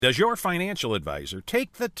Does your financial advisor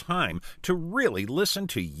take the time to really listen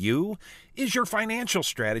to you? Is your financial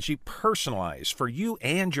strategy personalized for you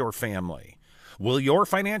and your family? Will your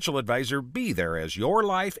financial advisor be there as your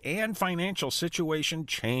life and financial situation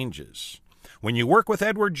changes? When you work with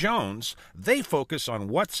Edward Jones, they focus on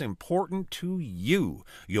what's important to you.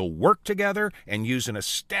 You'll work together and use an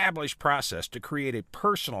established process to create a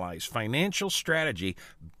personalized financial strategy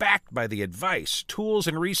backed by the advice, tools,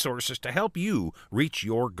 and resources to help you reach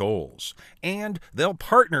your goals. And they'll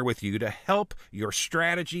partner with you to help your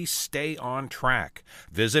strategy stay on track.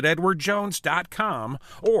 Visit edwardjones.com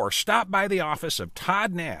or stop by the office of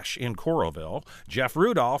Todd Nash in Coralville, Jeff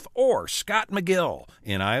Rudolph, or Scott McGill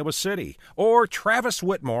in Iowa City, or Travis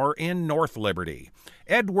Whitmore in North Liberty.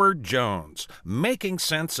 Edward Jones, making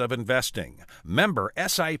sense of investing. Member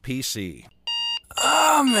SIPC.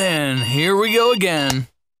 Oh, man, here we go again.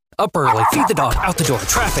 Up early, feed the dog, out the door,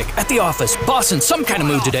 traffic, at the office, boss in some kind of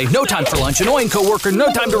mood today, no time for lunch, annoying coworker,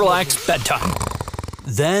 no time to relax, bedtime.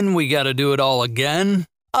 Then we gotta do it all again?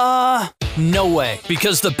 No way.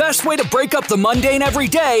 Because the best way to break up the mundane every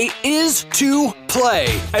day is to play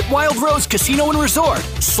at Wild Rose Casino and Resort.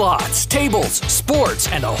 Slots, tables, sports,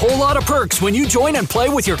 and a whole lot of perks when you join and play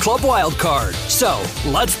with your Club Wild card. So,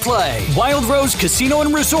 let's play. Wild Rose Casino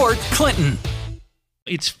and Resort, Clinton.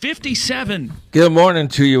 It's 57. Good morning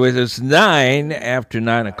to you. It is 9 after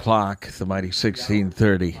 9 o'clock, the mighty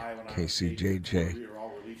 1630 KCJJ.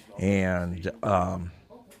 And,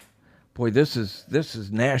 boy, this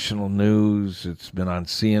is national news. It's been on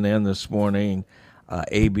CNN this morning,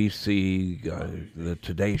 ABC, the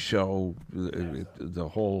Today Show, the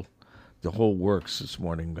whole works this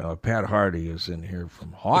morning. Pat Hardy is in here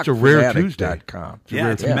from Hawkfanatic.com. It's a rare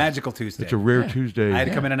Tuesday. It's a magical Tuesday. It's a rare Tuesday. I had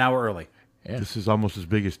to come in an hour early. Yeah. This is almost as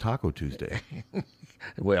big as Taco Tuesday.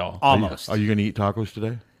 Well, almost. Are you going to eat tacos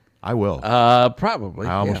today? I will. Probably.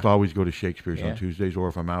 I almost always go to Shakespeare's on Tuesdays, or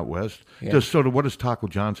if I'm out west. Yeah. Just sort of, what does Taco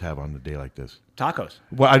John's have on a day like this? Tacos.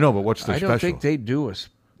 Well, I know, but what's their I special? don't think they do us.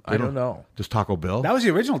 I don't know. Does Taco Bell? That was the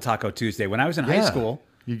original Taco Tuesday. When I was in high school,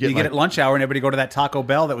 You you get get like- at lunch hour and everybody go to that Taco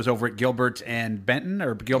Bell that was over at Gilbert and Benton,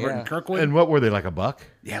 or Gilbert and Kirkwood. And what were they, like a buck?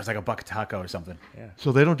 Yeah, it was like a buck taco or something.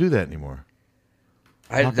 So they don't do that anymore.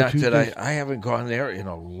 I Tuesdays? haven't gone there in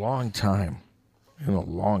a long time.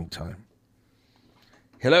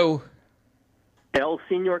 Hello. El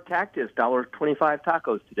Senor Cactus, $1.25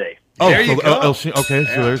 tacos today. Oh, There you go. so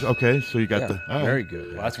you got the all right. Very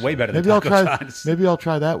good. Well, that's way better than Maybe I'll Taco try. John's. Maybe I'll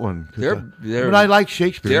try that one. They're but I like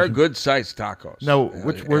Shakespeare. They're good-sized tacos. Now,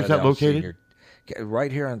 where's that located?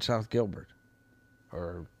 Right here on South Gilbert.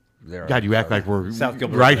 Or there. God, you act like we're South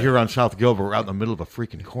Gilbert. right here on South Gilbert. We're out in the middle of a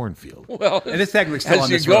freaking cornfield. Well, And it's technically still as on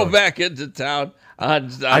you this go road. back into town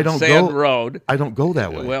on I don't Sand go. Road. I don't go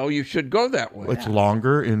that way. Well, you should go that way. It's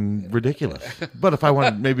longer and ridiculous. But if I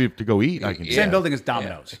wanted maybe to go eat, I can. Same building as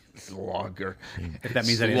Domino's. It's longer. If that means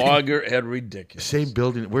It's anything. longer and ridiculous. Same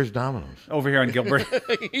building. Where's Domino's? Over here on Gilbert.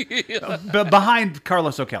 Behind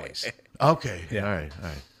Carlos O'Kelly's. Okay. Yeah. All right.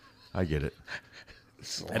 I get it.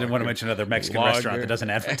 I didn't want to mention another Mexican restaurant that doesn't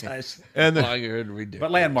advertise. And Longer and ridiculous. But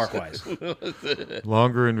landmark-wise.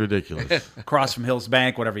 longer and ridiculous. Across from Hills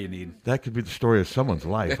Bank, whatever you need. That could be the story of someone's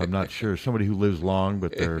life. I'm not sure. Somebody who lives long,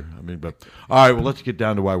 but all right. Well, let's get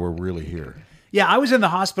down to why we're really here. Yeah, I was in the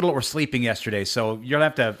hospital or sleeping yesterday, so you'll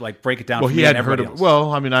have to break it down Well, for he me and hadn't heard everybody of. else.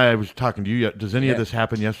 Well, I mean, I was talking to you. Does any of this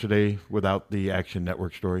happen yesterday without the Action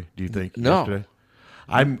Network story? Do you think? No. Yesterday?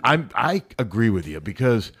 I agree with you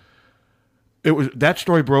because it was that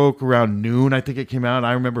story broke around noon. I think it came out.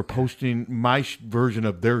 I remember posting my version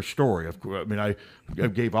of their story. Of course, I mean, I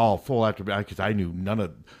gave all full after because I knew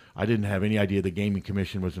I didn't have any idea the Gaming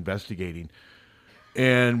Commission was investigating.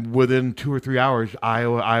 And within 2 or 3 hours,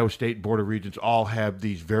 Iowa State Board of Regents all have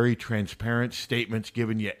these very transparent statements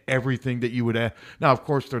giving you everything that you would have. Now, of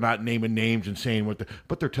course, they're not naming names and saying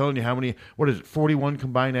but they're telling you how many, 41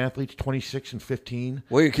 combined athletes, 26 and 15?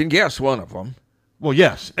 Well, you can guess one of them. Well,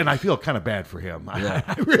 yes, and I feel kind of bad for him. Yeah.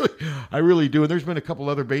 I really do. And there's been a couple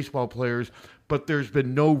other baseball players, but there's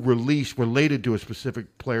been no release related to a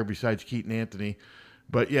specific player besides Keaton Anthony.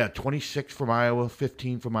 But yeah, 26 from Iowa,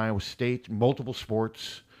 15 from Iowa State, multiple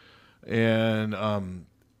sports. And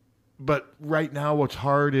but right now what's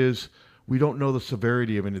hard is we don't know the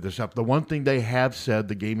severity of any of this stuff. The one thing they have said,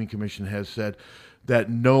 the Gaming Commission has said, that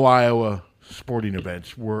no Iowa sporting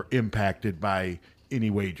events were impacted by any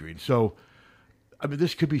wagering. So, I mean,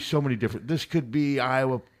 this could be so many different. This could be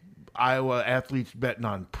Iowa athletes betting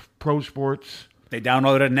on pro sports. They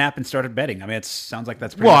downloaded an app and started betting. I mean, it sounds like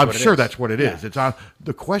that's pretty Well, much I'm what it sure is. that's what it is. It's on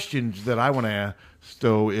the questions that I want to ask,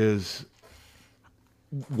 though, is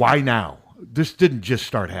why now? This didn't just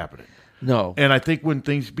start happening. No. And I think when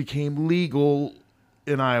things became legal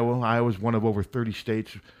in Iowa's one of over 30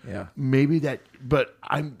 states. Yeah. Maybe that, but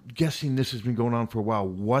I'm guessing this has been going on for a while.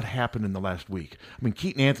 What happened in the last week? I mean,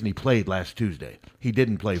 Keaton Anthony played last Tuesday. He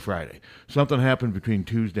didn't play Friday. Something happened between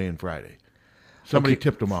Tuesday and Friday. Somebody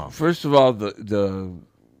tipped him off. First of all,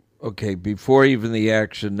 before even the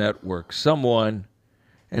Action Network, someone,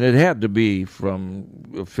 and it had to be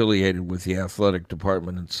from affiliated with the athletic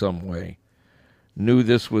department in some way, knew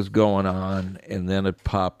this was going on, and then it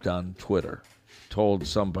popped on Twitter. Told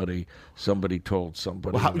somebody told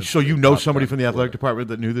somebody. Well, so you know somebody from the athletic department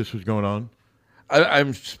that knew this was going on?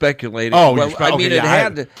 I'm speculating. Oh, well, I mean, it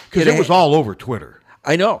had to, because it was all over Twitter.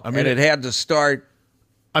 I know. I mean, and it had to start.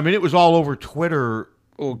 I mean, it was all over Twitter.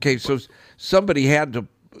 Okay, so somebody had to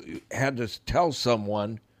tell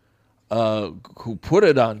someone who put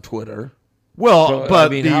it on Twitter. Well, so, but I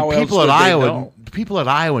mean, the people at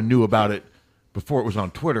Iowa knew about it before it was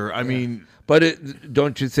on Twitter. I mean. But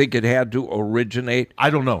don't you think it had to originate? I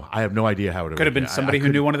don't know. I have no idea how it could have been somebody who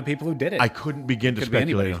knew one of the people who did it. I couldn't begin to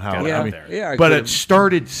speculate on how. But it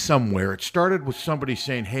started somewhere. It started with somebody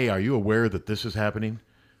saying, "Hey, are you aware that this is happening?"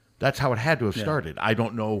 That's how it had to have started. I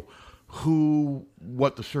don't know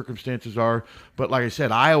what the circumstances are, but like I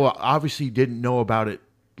said, Iowa obviously didn't know about it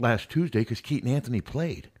last Tuesday because Keaton Anthony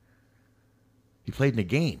played. He played in a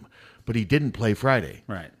game, but he didn't play Friday.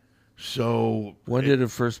 Right. So when did it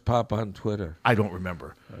first pop on Twitter? I don't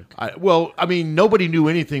remember. Okay. Nobody knew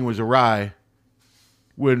anything was awry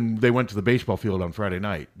when they went to the baseball field on Friday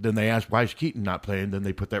night. Then they asked, why is Keaton not playing? Then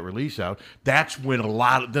they put that release out. That's when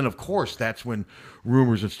that's when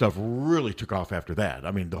rumors and stuff really took off after that. I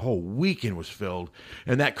mean, the whole weekend was filled.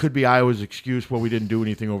 And that could be Iowa's excuse, well, we didn't do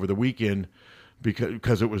anything over the weekend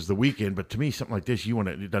because it was the weekend. But to me, something like this,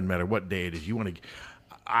 it doesn't matter what day it is.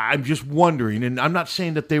 I'm just wondering, and I'm not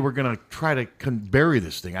saying that they were going to try to bury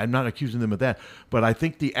this thing. I'm not accusing them of that. But I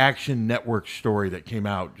think the Action Network story that came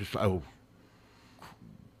out,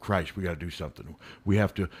 Christ, we got to do something. We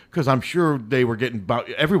have to, because I'm sure they were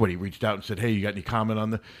everybody reached out and said, hey, you got any comment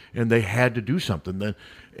on that? And they had to do something then.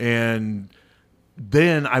 And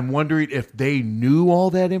then I'm wondering if they knew all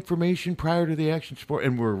that information prior to the Action Sport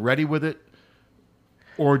and were ready with it.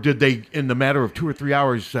 Or did they, in the matter of 2 or 3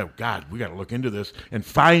 hours, say, God, we got to look into this and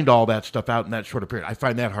find all that stuff out in that short period? I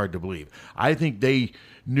find that hard to believe. I think they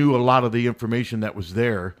knew a lot of the information that was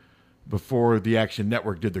there before the Action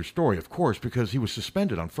Network did their story, of course, because he was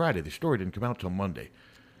suspended on Friday. The story didn't come out till Monday.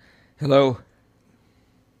 Hello.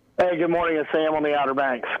 Hey, good morning. It's Sam on the Outer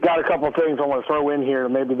Banks. Got a couple of things I want to throw in here.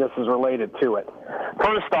 Maybe this is related to it.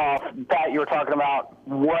 First off, Pat, you were talking about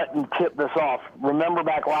what tipped this off. Remember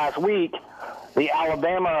back last week, the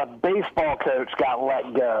Alabama baseball coach got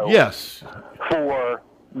let go. Yes. For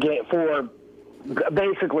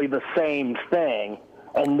basically the same thing,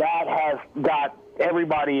 and that has got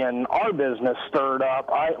everybody in our business stirred up.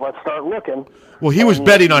 All right, let's start looking. Well, he was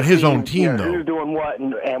betting on his own team, though. Who's doing what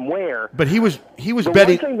and where? But he was betting. One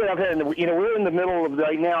thing that I've had, we're in the middle of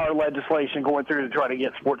right now our legislation going through to try to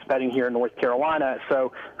get sports betting here in North Carolina.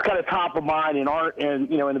 So it's kind of top of mind in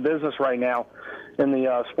the business right now, in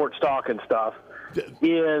the sports talk and stuff.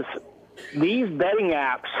 Is these betting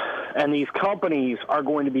apps and these companies are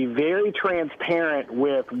going to be very transparent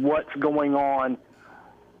with what's going on,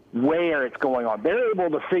 where it's going on. They're able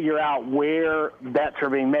to figure out where bets are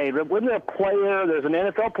being made. But wasn't there there's an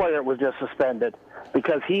NFL player that was just suspended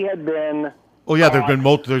because he had been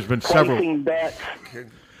there's been several placing bets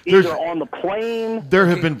either on the plane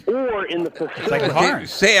or in the facility.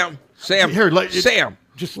 Sam. Sam.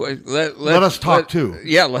 Just let us talk too.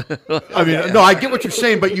 Yeah. No, I get what you're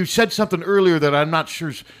saying, but you said something earlier that I'm not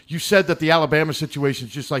sure. You said that the Alabama situation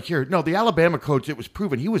is just like here. No, the Alabama coach, it was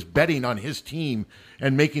proven he was betting on his team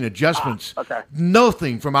and making adjustments. Okay.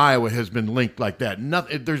 Nothing from Iowa has been linked like that.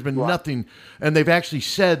 There's been nothing, and they've actually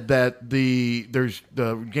said that the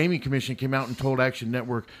Gaming Commission came out and told Action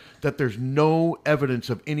Network that there's no evidence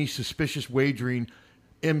of any suspicious wagering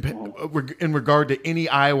in regard to any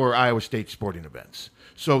Iowa or Iowa State sporting events.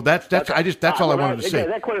 So that's all I wanted to say.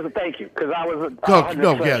 That clears it. Thank you, because I was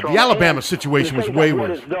the Alabama situation was way worse.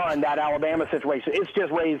 What it's done, that Alabama situation, it's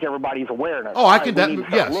just raised everybody's awareness. Oh, I could.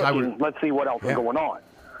 I would. Let's see what else is going on.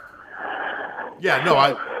 Yeah, no,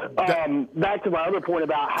 back to my other point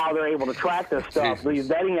about how they're able to track this stuff. These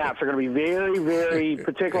betting apps are going to be very, very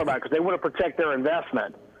particular about it because they want to protect their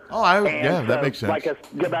investment. Oh, that makes sense. Like,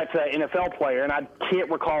 go back to that NFL player, and I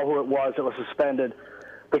can't recall who it was that was suspended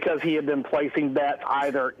because he had been placing bets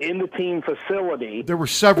either in the team facility. There were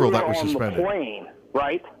several that were suspended. On the plane,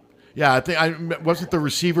 right? Yeah, wasn't the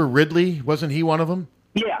receiver Ridley? Wasn't he one of them?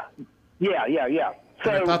 Yeah.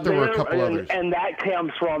 So I thought there were a couple others. And that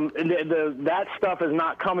comes from that stuff is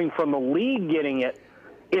not coming from the league getting it.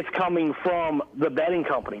 It's coming from the betting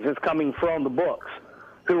companies. It's coming from the books,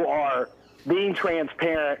 who are being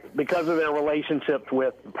transparent because of their relationships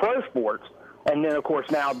with pro sports, and then of course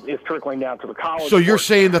now it's trickling down to the college. So you're sports.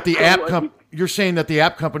 saying that you're saying that the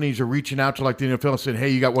app companies are reaching out to like the NFL and saying, "Hey,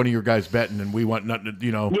 you got one of your guys betting, and we want nothing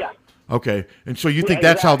to, Yeah. Okay, and so you think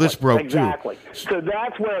that's how this broke exactly. too? So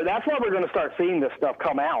that's why we're going to start seeing this stuff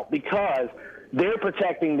come out, because they're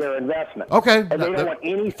protecting their investment. Okay, and they don't want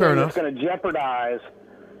anything that's going to jeopardize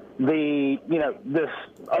this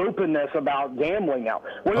openness about gambling now.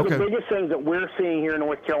 One of the biggest things that we're seeing here in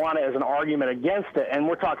North Carolina as an argument against it, and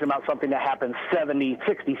we're talking about something that happened 70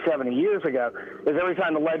 years ago, is every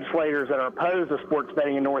time the legislators that are opposed to sports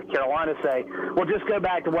betting in North Carolina say, well, just go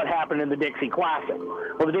back to what happened in the Dixie Classic.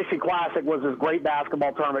 Well, the Dixie Classic was this great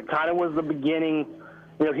basketball tournament, kind of was the beginning.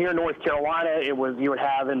 Here in North Carolina, you would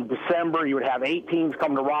have in December, you would have 8 teams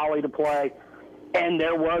come to Raleigh to play, and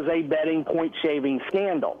there was a betting point shaving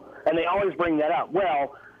scandal. And they always bring that up.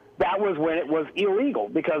 Well, that was when it was illegal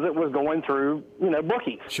because it was going through,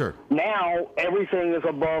 bookies. Sure. Now everything is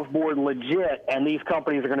above board legit, and these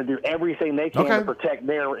companies are going to do everything they can to protect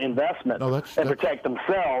their investment and protect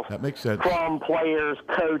themselves. That makes sense. From players,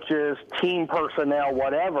 coaches, team personnel,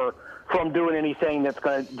 whatever, from doing anything that's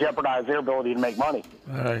going to jeopardize their ability to make money.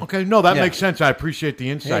 Okay, no, that makes sense. I appreciate the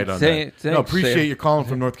insight on that. Appreciate you calling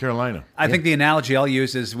from North Carolina. I think the analogy I'll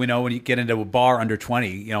use is, when you get into a bar under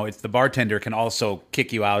 20, it's the bartender can also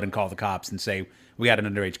kick you out and call the cops and say, we got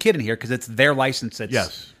an underage kid in here, because it's their license.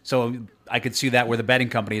 Yes. So I could see that where the betting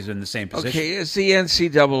companies are in the same position. Okay, is the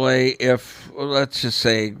NCAA, let's just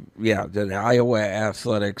say, the Iowa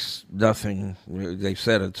Athletics, nothing, they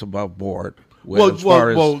said it's above board.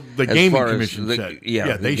 The Gaming Commission said.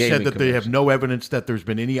 They said that they have no evidence that there's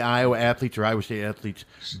been any Iowa athletes or Iowa State athletes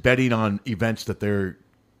betting on events that they're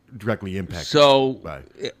directly impacted. So,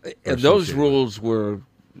 and those rules were,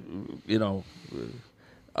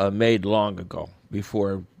 made long ago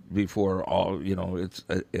before all, it's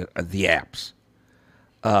the apps.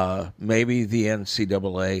 Maybe the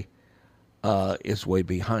NCAA is way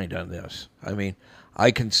behind on this. I mean,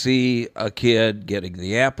 I can see a kid getting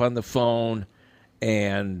the app on the phone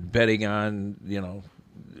and betting on,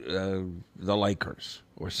 the Lakers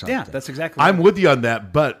or something. Yeah, that's exactly I'm with you on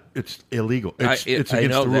that, but it's illegal. It's against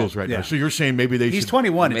the rules right now. So you're saying maybe they should. He's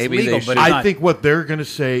 21. It's legal, but I think what they're going to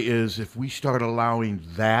say is, if we start allowing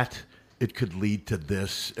that, it could lead to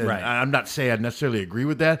this. And I'm not saying I necessarily agree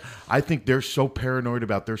with that. I think they're so paranoid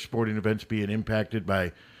about their sporting events being impacted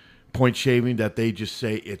by point shaving that they just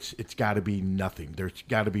say it's got to be nothing. There's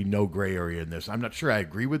got to be no gray area in this. I'm not sure I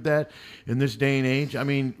agree with that in this day and age. I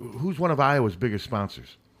mean, who's one of Iowa's biggest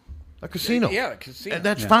sponsors? A casino. Yeah, a casino. And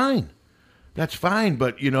that's fine. That's fine.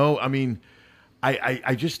 But, I mean,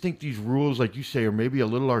 I just think these rules, like you say, are maybe a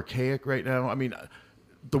little archaic right now. I mean,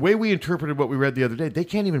 the way we interpreted what we read the other day, they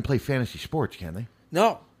can't even play fantasy sports, can they?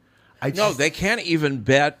 No. No, they can't even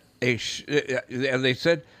bet and they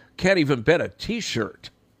said can't even bet a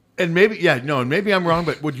T-shirt. And maybe I'm wrong,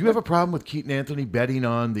 but would you have a problem with Keaton Anthony betting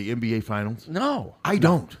on the NBA Finals? No. I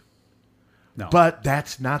don't. No. But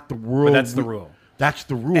that's not the rule. But that's the rule. That's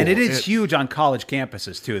the rule. And it is huge on college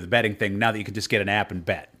campuses, too, the betting thing, now that you can just get an app and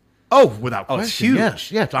bet. Oh, without question. It's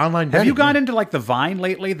huge. Yes, it's online betting. Have you gone into, like, the Vine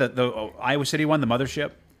lately, the Iowa City one, the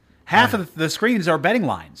mothership? Half of the screens are betting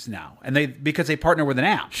lines now, and because they partner with an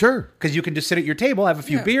app. Sure. Because you can just sit at your table, have a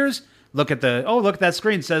few beers, look at that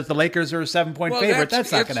screen says the Lakers are a 7-point favorite.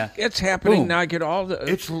 That's not going to. It's happening now. Get all the.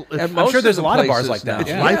 I'm sure there's a lot of bars like that.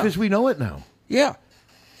 It's life as we know it now. Yeah.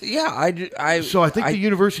 So I think the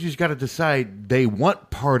university's got to decide they want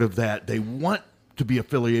part of that. They want to be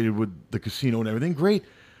affiliated with the casino and everything. Great.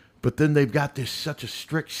 But then they've got such a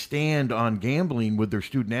strict stand on gambling with their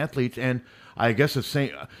student athletes, and I guess it's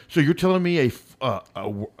saying. So you're telling me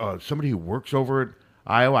somebody who works over at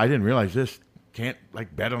Iowa, I didn't realize this, can't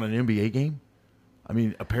bet on an NBA game? I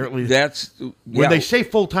mean, apparently when they say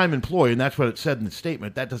full-time employee, and that's what it said in the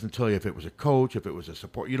statement. That doesn't tell you if it was a coach, if it was a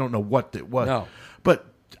support. You don't know what it was. No. But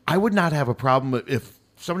I would not have a problem if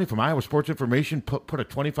somebody from Iowa Sports Information put a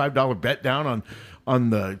 $25 bet down on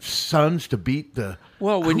the Suns to beat the.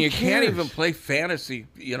 Well, when you can't even play fantasy,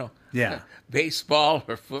 baseball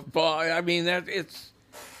or football. I mean, it's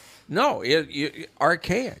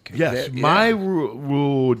archaic. Yes, my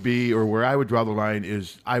rule would be, or where I would draw the line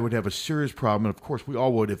is, I would have a serious problem, and of course we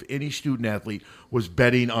all would, if any student athlete was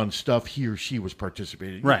betting on stuff he or she was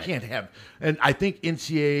participating. Right. You can't have, and I think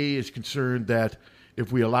NCAA is concerned that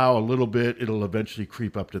if we allow a little bit, it'll eventually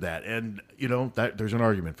creep up to that, and that there's an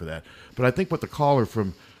argument for that. But I think what the caller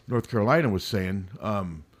from North Carolina was saying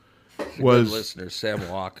Good was listener, Sam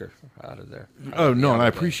Walker, out of there. Oh no, and I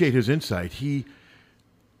appreciate his insight.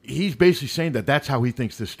 He's basically saying that that's how he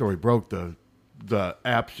thinks this story broke. The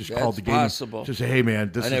apps just called the game possible. to say, "Hey,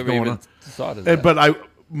 man, this I is never going even on." thought of that. But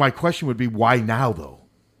my question would be, why now though?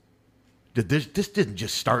 Did this didn't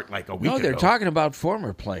just start like a week ago? No, they're talking about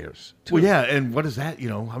former players, too. Well, yeah, and what is that?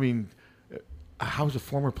 I mean, how's a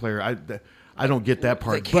former player? I don't get that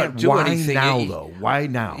part. They can't But do why anything. now though? Why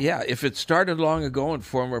now? Yeah, if it started long ago and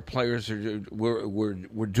former players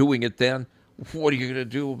were doing it then, what are you going to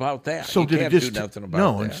do about that? So you did can't it just do nothing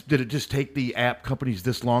about that. and did it just take the app companies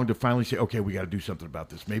this long to finally say, okay, we got to do something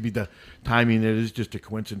about this? Maybe the timing it is just a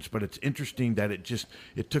coincidence, but it's interesting that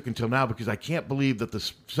it took until now, because I can't believe that the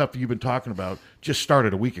stuff you've been talking about just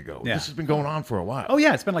started a week ago. Yeah. This has been going on for a while. Oh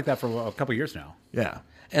yeah, it's been like that for a couple of years now. Yeah.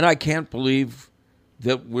 And I can't believe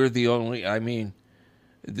that we're the only. I mean,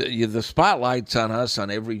 the spotlight's on us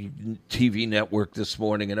on every TV network this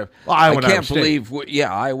morning, and I can't believe.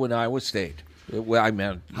 Iowa and Iowa State. Well, I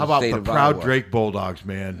meant how about the proud Iowa. Drake Bulldogs,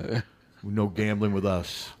 man? No gambling with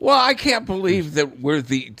us. Well, I can't believe that we're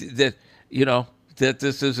that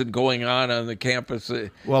this isn't going on the campus in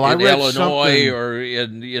I read Illinois or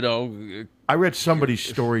in I read somebody's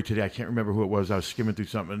story today. I can't remember who it was. I was skimming through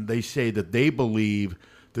something, and they say that they believe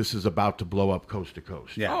this is about to blow up coast to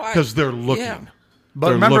coast. Yeah. Because they're looking. Yeah. But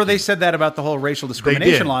They're remember, looking. they said that about the whole racial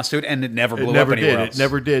discrimination lawsuit, and it never blew up anywhere else. It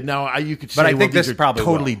never did. Now, you could say, But I think these this are probably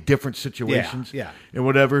totally will. different situations Yeah. and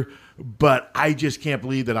whatever. But I just can't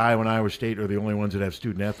believe that Iowa and Iowa State are the only ones that have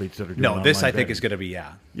student athletes that are doing No, this online I think betting. is going to be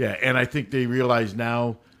yeah. Yeah, and I think they realize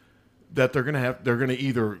now that they're going to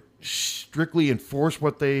either strictly enforce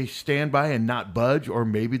what they stand by and not budge, or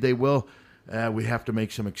maybe they will. We have to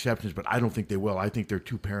make some exceptions, but I don't think they will. I think they're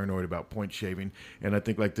too paranoid about point shaving, and I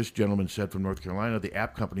think, like this gentleman said from North Carolina, the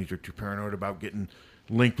app companies are too paranoid about getting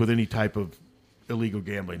linked with any type of illegal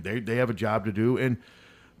gambling. They have a job to do,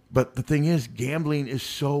 but the thing is, gambling is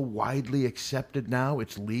so widely accepted now.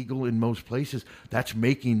 It's legal in most places. That's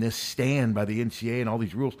making this stand by the NCAA and all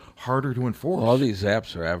these rules harder to enforce. all these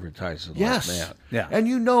apps are advertising Yes. like that. Yeah. And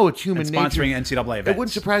it's human And nature. sponsoring NCAA events. It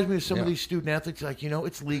wouldn't surprise me if some of these student athletes are like,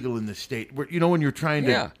 it's legal in this state. When you're trying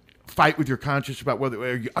to fight with your conscience about whether,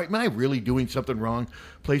 am I really doing something wrong,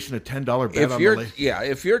 placing a $10 bet on the lake? Yeah,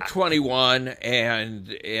 if you're 21 and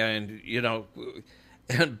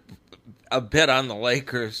a bet on the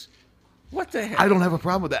Lakers, what the heck? I don't have a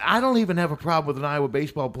problem with that. I don't even have a problem with an Iowa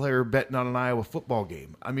baseball player betting on an Iowa football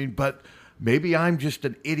game. I mean, but maybe I'm just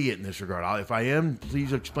an idiot in this regard. If I am,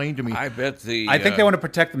 please explain to me. I bet I think they want to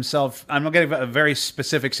protect themselves. I'm going to give a very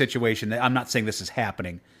specific situation. I'm not saying this is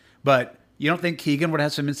happening, but you don't think Keegan would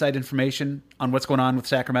have some inside information on what's going on with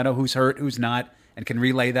Sacramento, who's hurt, who's not, and can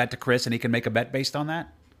relay that to Chris, and he can make a bet based on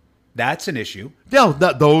that? That's an issue. No,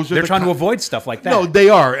 those are They're trying to avoid stuff like that. No, they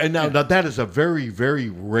are. And now that is a very, very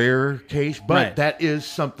rare case, but that is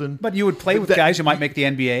something. But you would play with guys who might make the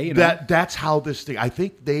NBA. That's how this thing. I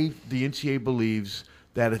think the NCAA believes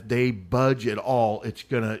that if they budge at all, it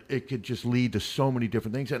could just lead to so many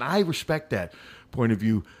different things. And I respect that point of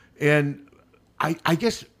view. And I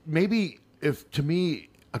guess maybe to me,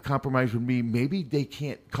 a compromise would be maybe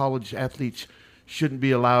college athletes shouldn't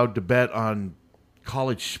be allowed to bet on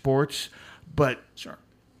college sports, but sure.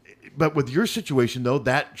 But with your situation, though,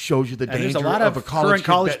 that shows you the danger there's a lot of a current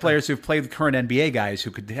college bet. players who've played with current NBA guys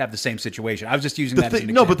who could have the same situation. I was just using that as an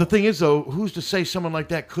example. No, but the thing is, though, who's to say someone like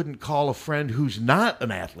that couldn't call a friend who's not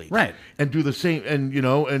an athlete, right, and do the same?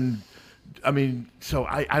 And I mean, so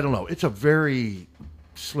I don't know. It's a very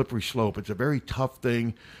slippery slope. It's a very tough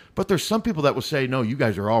thing. But there's some people that will say, no, you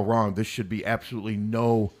guys are all wrong. This should be absolutely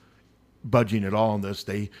no budging at all on this.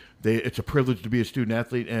 It's a privilege to be a student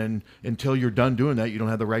athlete, and until you're done doing that, you don't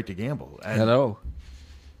have the right to gamble. Hello.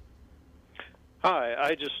 Hi,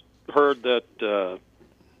 I just heard that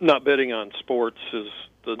not betting on sports is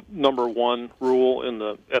the number one rule in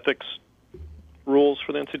the ethics rules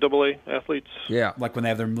for the NCAA athletes. Yeah, like when they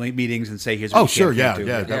have their meetings and say, "Here's what sure, can't do."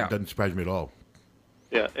 That doesn't surprise me at all.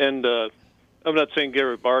 Yeah, and I'm not saying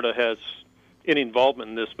Gary Barta has any involvement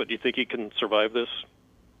in this, but do you think he can survive this?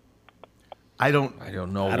 I don't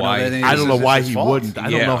know I why. don't know why he fault. wouldn't.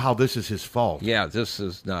 I don't know how this is his fault. Yeah, this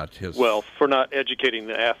is not his. Well, for not educating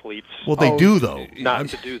the athletes. Well, they do though. Not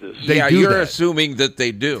to do this. You're assuming that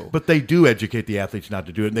they do, but they do educate the athletes not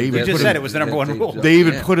to do it. And they even just said it was the number one rule. They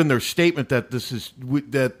even put in their statement that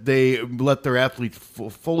that they let their athletes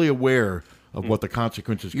fully aware of what the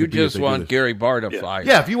consequences. You could be if just they do want this. Gary Barta fired.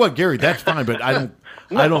 Yeah, if you want Gary, that's fine. But I don't.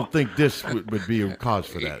 I don't think this would be a cause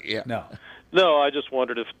for that. Yeah. No, I just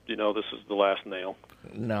wondered if this is the last nail.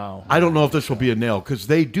 No, I don't know if this will be a nail because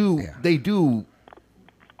they do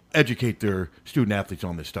educate their student athletes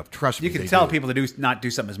on this stuff. Trust me. You can they tell do. people to not do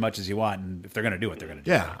something as much as you want, and if they're going to do it, they're going to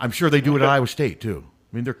do it. Yeah, I'm sure they do it at Iowa State too.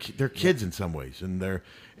 I mean, they're kids in some ways, and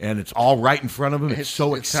it's all right in front of them. It's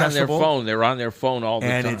so accessible. On their phone. They're on their phone all the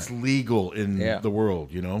time. And it's legal in the world,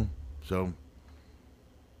 So.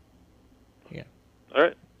 Yeah. All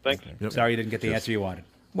right. Thanks. Yep. Sorry you didn't get the answer you wanted.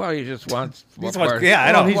 Well, he just wants. Yeah,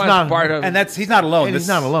 I know. He's not part of. And he's not alone. And he's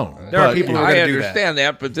not alone. There are people who are I going to do understand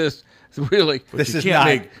that, but this really. This you is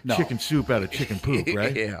can't not make chicken soup out of chicken poop,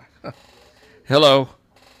 right? Yeah. Hello.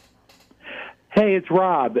 Hey, it's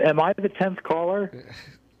Rob. Am I the 10th caller?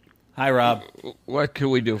 Hi, Rob. What can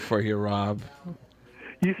we do for you, Rob?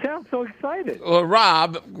 You sound so excited. Well,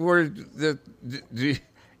 Rob,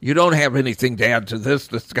 you don't have anything to add to this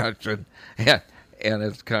discussion, and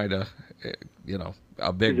it's kind of,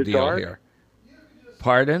 a big deal dark? here.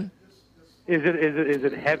 Pardon? Is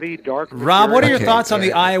it heavy, dark? Rob, what are your material? thoughts on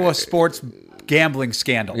the Iowa sports gambling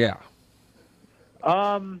scandal? Yeah.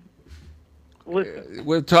 Listen,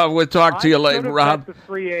 We'll talk to you later, Rob. The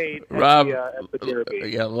 3-8 Rob, at the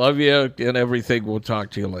Derby. yeah, love you and everything. We'll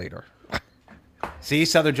talk to you later. See,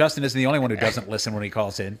 Southern Justin isn't the only one who doesn't listen when he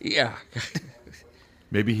calls in. Yeah.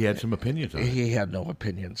 Maybe he had some opinions on it. He had no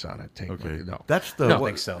opinions on it. Okay. No. That's the. I don't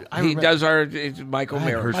think so. He does our Michael I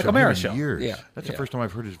haven't Mara. heard Michael from Mara him in show. years. Yeah, That's the yeah. first time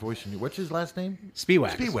I've heard his voice. What's his last name?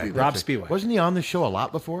 Spiewak. Spiewak. Rob That's it. Spiewak. Wasn't he on this show a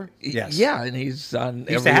lot before? Yes. Yeah, and he's on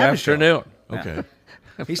He used to every have a show. afternoon. Okay.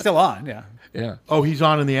 He's still on, yeah. Yeah. Oh, he's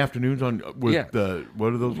on in the afternoons with Yeah. the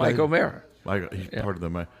what are those? Mike guys? O'Mara. He's part of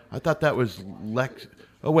them. I thought that was Lex.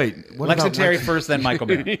 Oh wait, what Lex about and Terry Lex? first, then Michael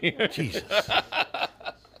Mara. Jesus,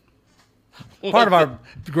 Part of our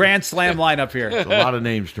Grand Slam lineup here. a lot of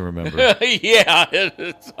names to remember. Yeah,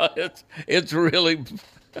 it's really.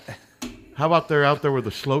 How about they're out there with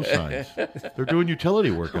the slow signs? They're doing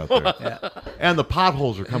utility work out there, and the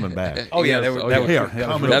potholes are coming back. Oh, yeah. Yes, They are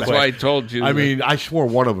coming That's back. why I told you. I that- mean, I swore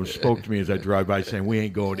one of them spoke to me as I drive by, saying, "We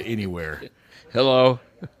ain't going anywhere." Hello.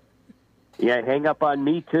 Yeah, hang up on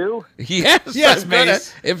me too? Yes, Yes, I'm gonna-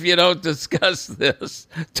 Mace. if you don't discuss this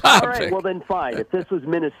All topic. right, well then fine. If this was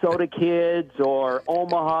Minnesota kids or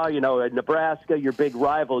Omaha, Nebraska, your big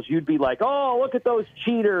rivals, you'd be like, "Oh, look at those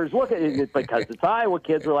cheaters! Look at it!" Because it's Iowa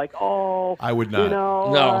kids are like, "Oh, I would not.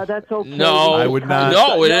 No. that's okay." No. I would not.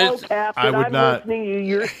 No, it no, is. Captain, I would I'm not. listening to you.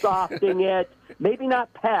 You're softing it. Maybe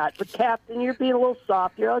not Pat, but Captain, you're being a little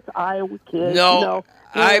soft. It's Iowa kids. No,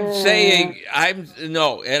 I'm Yeah. saying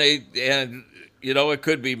and it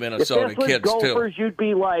could be Minnesota If this was kids Gophers, too. you'd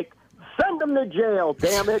be like, "Send them to jail,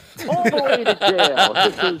 damn it! All the way to jail."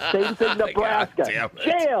 This is same thing, Nebraska. damn it.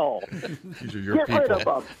 Jail. These are your Get rid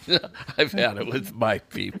people. of them. I've had it with my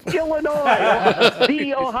people. Illinois,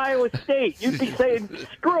 the Ohio State. You'd be saying,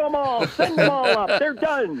 "Screw them all. Send them all up. They're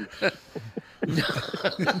done." You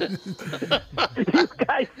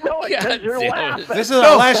guys know it because God you're damn it. laughing. This is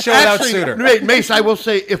our last show without Actually, Suter. Mace, I will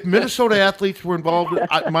say, if Minnesota athletes were involved,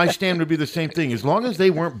 my stand would be the same thing. As long as they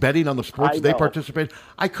weren't betting on the sports I that they know. participated,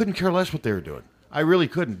 I couldn't care less what they were doing. I really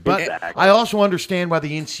couldn't. But Exactly. I also understand why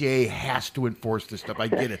the NCAA has to enforce this stuff. I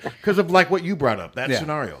get it. Because of like what you brought up, that Yeah.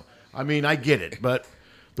 scenario. I mean, I get it. But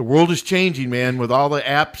the world is changing, man, with all the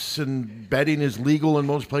apps and betting is legal in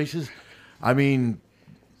most places. I mean,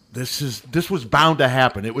 this was bound to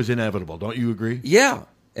happen. It was inevitable. Don't you agree? Yeah,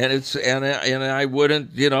 and I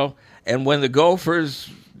wouldn't, and when the Gophers,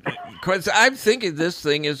 because I'm thinking this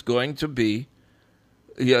thing is going to be,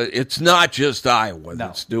 it's not just Iowa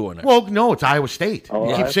that's doing it. Well, no, it's Iowa State.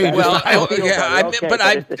 You keep saying well, just Iowa.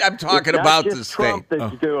 I'm talking about the state. Trump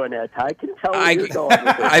that's doing it. I can tell where I you're going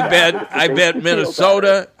with this. I bet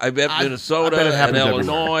Minnesota. I bet I Minnesota bet it and happens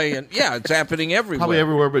Illinois, and yeah, it's happening everywhere. Probably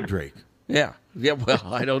everywhere but Drake. Yeah. Well,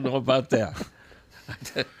 I don't know about that.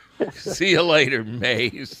 See you later,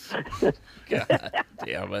 Maze. God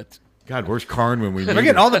damn it. God, where's Karn when we need We're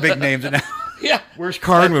getting her? all the big names now. Yeah. Where's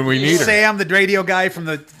Karn when we need her? Sam, the radio guy from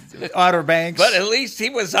the Outer Banks. But at least he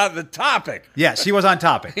was on the topic. Yes, he was on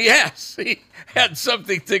topic. Yes, he had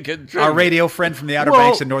something to contribute. Our radio friend from the Outer Well,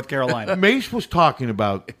 Banks in North Carolina. Mace was talking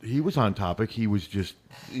about, he was on topic. He was just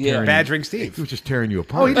tearing- Badgering Steve. He was just tearing you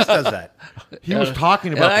apart. Oh, he just does that. He was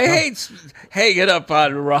talking And about. I hate hanging up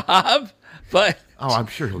on Rob, but Oh, I'm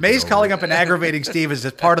sure he'll get May's over calling it. up and aggravating Steve is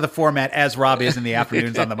just part of the format as Rob is in the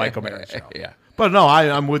afternoons on the Michael Mara show. yeah. But no,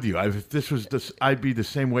 I'm with you. If this was this, I'd be the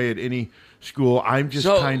same way at any school. I'm just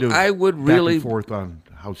So kind of I would back really and forth on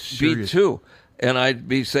how Me serious. too. And I'd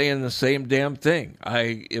be saying the same damn thing.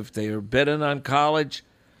 If they are betting on college,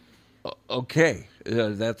 okay,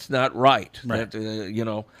 that's not right. Right.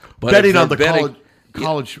 That, but Betting if on the they're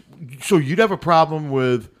college. So you'd have a problem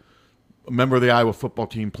with a member of the Iowa football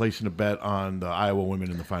team placing a bet on the Iowa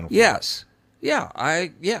women in the Final Four? Yes, Yeah,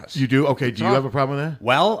 yes. You do? Okay, do you have a problem with that?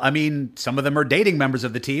 Well, I mean, some of them are dating members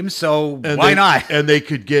of the team, so And why not? And they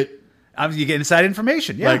could get... You get inside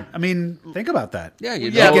information. Yeah, Like- I mean, think about that. Yeah,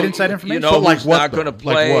 you get inside information. You know But who's what, not though? going to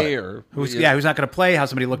Like play, what? or who's not going to play? How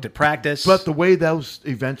somebody looked at practice. But the way those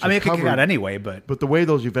events are I mean, it could covered... get out anyway, but But the way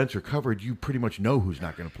those events are covered, you pretty much know who's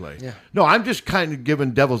not going to play. Yeah. No, I'm just kind of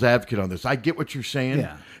giving devil's advocate on this. I get what you're saying.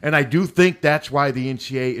 Yeah. And I do think that's why the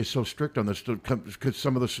NCAA is so strict on this, because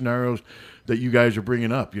some of the scenarios that you guys are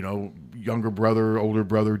bringing up, younger brother, older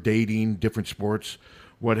brother, dating, different sports,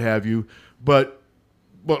 what have you. But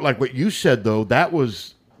like what you said, though, that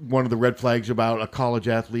was one of the red flags about a college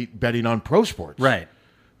athlete betting on pro sports. right.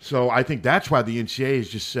 So I think that's why the NCAA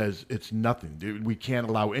just says it's nothing. Dude, we can't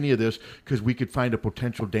allow any of this because we could find a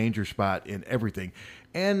potential danger spot in everything.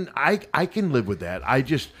 And I can live with that. I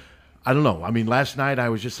don't know. I mean, last night I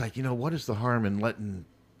was just like, what is the harm in letting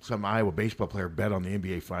some Iowa baseball player bet on the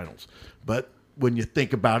NBA Finals? But when you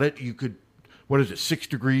think about it, you could, 6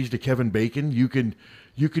 degrees to Kevin Bacon? You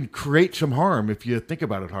can create some harm if you think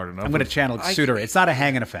about it hard enough. I'm going to channel Suter. It's not a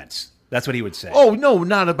hanging offense. That's what he would say. Oh, no,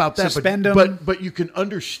 not about that. Suspend him. But you can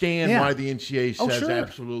understand why the NCAA says sure.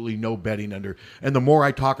 absolutely no betting under. And the more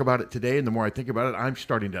I talk about it today and the more I think about it, I'm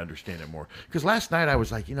starting to understand it more. Because last night I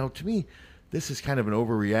was like, to me, this is kind of an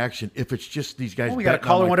overreaction if it's just these guys. Well, we got a betting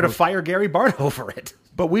caller on wanted to fire Gary Bart over it.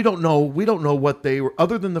 But we don't know. We don't know what they were.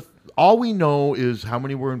 Other than all we know is how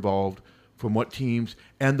many were involved, from what teams,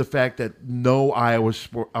 and the fact that no Iowa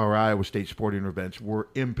State sporting events were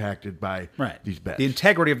impacted by these bets. The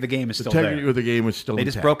integrity of the game is still there. there. The integrity of the game is still They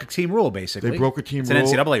intact. just broke a team rule, basically. They broke a team it's rule.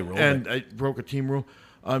 It's an NCAA rule. And it broke a team rule.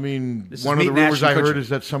 I mean, This is one of the meat, rumors gnash, I and heard cushion. is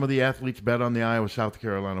that some of the athletes bet on the Iowa-South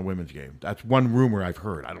Carolina women's game. That's one rumor I've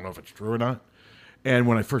heard. I don't know if it's true or not. And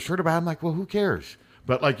when I first heard about it, I'm like, well, who cares?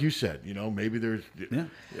 But like you said, maybe there's...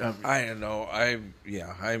 I don't know. I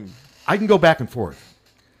can go back and forth.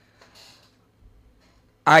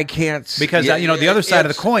 I can't Because the other side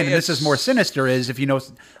of the coin, and this is more sinister, is if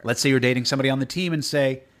let's say you're dating somebody on the team and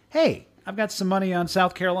say, "Hey, I've got some money on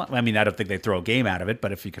South Carolina." I mean, I don't think they throw a game out of it,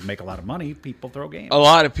 but if you can make a lot of money, people throw games. A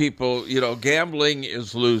lot of people, gambling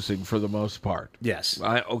is losing for the most part. Yes.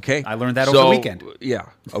 Okay. I learned that over the weekend. Yeah.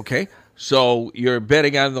 Okay. So you're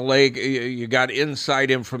betting on the Lake. You got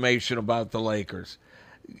inside information about the Lakers.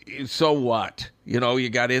 So what? You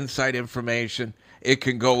got inside information. It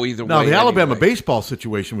can go either way. Now, the Alabama anyway. baseball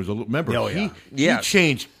situation was remember, he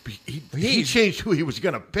changed he changed who he was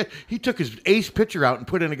going to pitch. He took his ace pitcher out and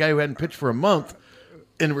put in a guy who hadn't pitched for a month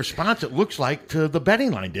in response, it looks like, to the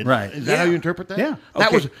betting line, didn't right. it? Is that how you interpret that? Yeah.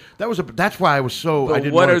 That's why I was so... But I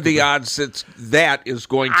didn't what want are the odds that is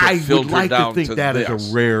going to filter I would like down to think that this?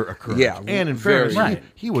 is a rare occurrence. Yeah, and in very fairness,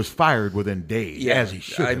 he was fired within days, as he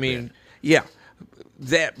should have been. Yeah.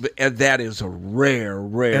 That is a rare.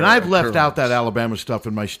 And I've left occurrence. out that Alabama stuff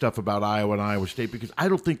and my stuff about Iowa and Iowa State because I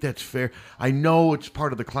don't think that's fair. I know it's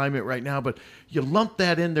part of the climate right now, but you lump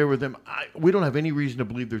that in there with them. We don't have any reason to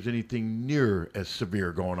believe there's anything near as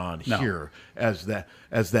severe going on here as that.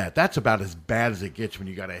 That's about as bad as it gets when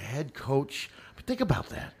you got a head coach. But think about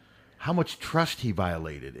that. How much trust he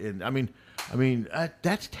violated. And I mean,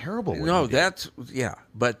 that's terrible. No,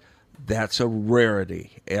 but that's a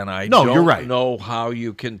rarity, and I you're right. don't know how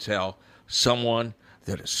you can tell someone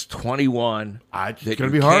that is 21 it's that gonna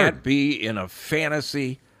you be hard. can't be in a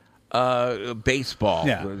fantasy baseball.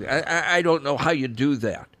 Yeah. I don't know how you do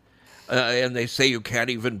that. And they say you can't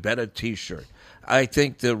even bet a T-shirt. I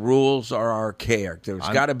think the rules are archaic. There's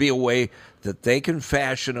got to be a way that they can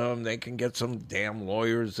fashion them. They can get some damn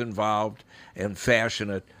lawyers involved and fashion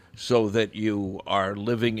it so that you are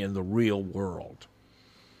living in the real world.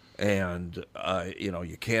 And,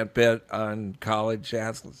 you can't bet on college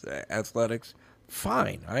athletics.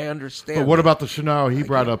 Fine, I understand. But what about the scenario he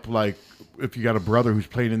brought up, like if you got a brother who's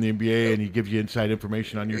playing in the NBA and he gives you inside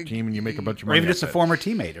information on your team and you make a bunch of money? Or even just a former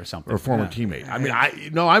teammate or something. Or a former teammate. I mean,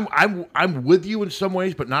 I'm with you in some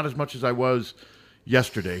ways, but not as much as I was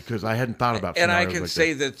yesterday because I hadn't thought about And I scenarios can like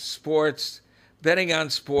say that. sports, betting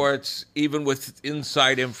on sports, even with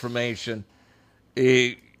inside information,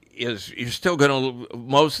 you're still going to,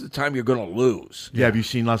 most of the time you're going to lose. Yeah, have you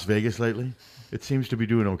seen Las Vegas lately? It seems to be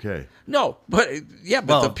doing okay. No, but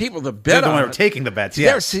the people that they're bet the on one it, who are taking the bets.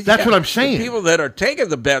 That's what I'm saying. The people that are taking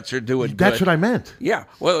the bets are doing That's good. what I meant. Yeah,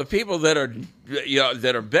 well, the people that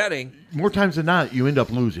are betting, more times than not, you end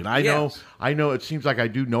up losing. I Yes. know. It seems like I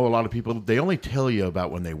do know a lot of people. They only tell you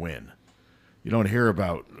about when they win. You don't hear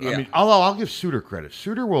about. Yeah. I mean, I'll give Suter credit.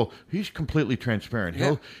 Suter he's completely transparent.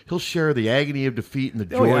 Yeah. He'll share the agony of defeat and the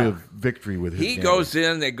joy of victory with his. he gambling. goes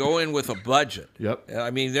in, they go in with a budget. Yep.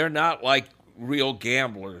 I mean, they're not like real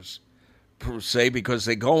gamblers per se, because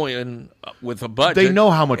they go in with a budget. They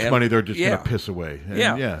know how much money they're just going to piss away. And,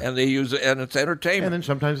 and they use it, and it's entertainment. And then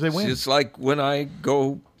sometimes they win. It's like when I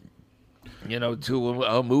go, to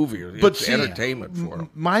a movie. It's entertainment for them.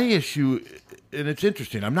 My issue, and it's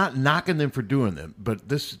interesting, I'm not knocking them for doing them, but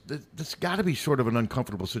this got to be sort of an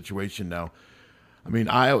uncomfortable situation now. I mean,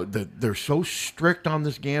 they're so strict on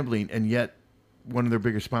this gambling, and yet one of their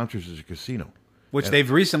biggest sponsors is a casino. Which they've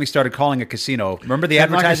recently started calling a casino. Remember the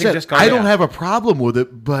advertising? Like I said, I don't have a problem with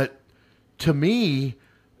it, but to me,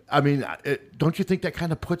 I mean, don't you think that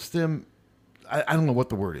kind of puts them... I don't know what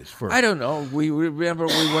the word is for. I don't know. We remember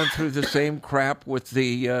we went through the same crap with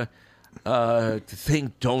the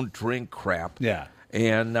think, don't drink crap. Yeah.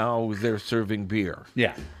 And now they're serving beer.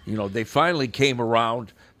 Yeah. They finally came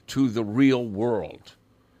around to the real world.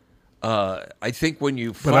 I think when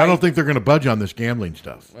you fight... But I don't think they're going to budge on this gambling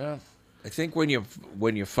stuff. Well, I think when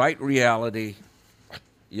you fight reality,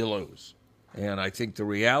 you lose. And I think the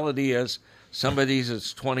reality is somebody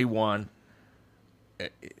that's 21...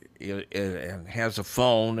 and has a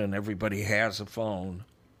phone, and everybody has a phone,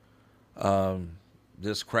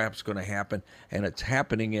 this crap's going to happen, and it's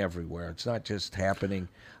happening everywhere. It's not just happening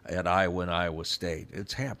at Iowa and Iowa State.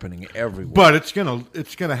 It's happening everywhere. But it's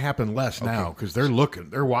gonna happen less now because they're looking,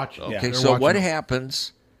 they're watching. Okay, they're so watching. what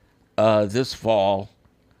happens this fall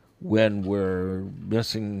when we're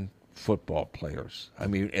missing football players? I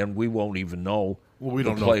mean, and we won't even know. Well, we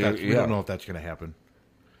don't know if that's going to happen.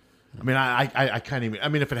 I mean, I can't even. I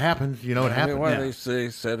mean, if it happens, it happens. Well, they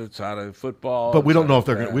said it's out of football, but we don't know if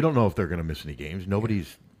they're. We don't know if they're going to miss any games.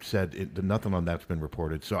 Nobody's said it, nothing on that's been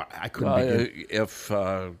reported. So I couldn't. If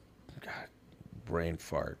brain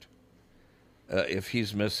fart. If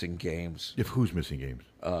he's missing games. If who's missing games?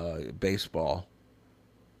 Baseball.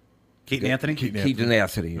 Keaton Anthony. Keaton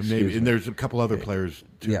Anthony. Maybe, and there's a couple other players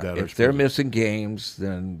too. Yeah, if they're missing games,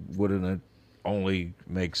 then wouldn't it only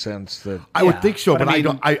make sense that I would think so, but I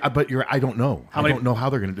don't. I don't know. I don't know how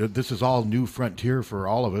they're going to do it. This is all new frontier for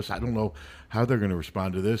all of us. I don't know how they're going to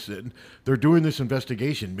respond to this. And they're doing this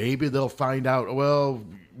investigation. Maybe they'll find out. Well,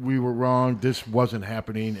 we were wrong. This wasn't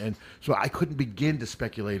happening, and so I couldn't begin to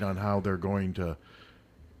speculate on how they're going to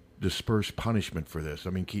disperse punishment for this. I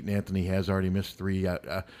mean, Keaton Anthony has already missed three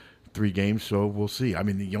games, so we'll see. I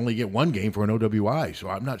mean, you only get one game for an OWI, so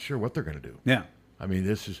I'm not sure what they're going to do. Yeah, I mean,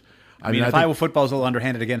 this is. I mean, if Iowa football is a little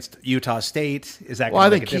underhanded against Utah State, is that going to make a difference? Well, I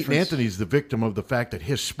think Keaton Anthony's the victim of the fact that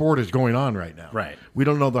his sport is going on right now. Right. We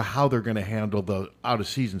don't know how they're going to handle the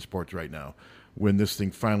out-of-season sports right now when this thing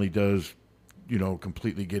finally does,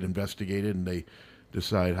 completely get investigated and they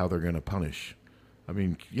decide how they're going to punish. I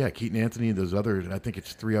mean, yeah, Keaton Anthony and those other, I think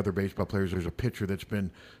it's 3 other baseball players. There's a pitcher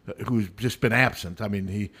who's just been absent. I mean,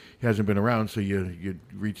 he hasn't been around, so you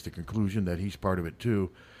reach the conclusion that he's part of it too.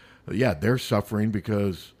 Yeah, they're suffering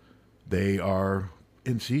because they are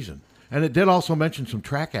in season. And it did also mention some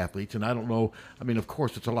track athletes, and I don't know. I mean, of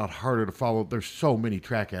course, it's a lot harder to follow. There's so many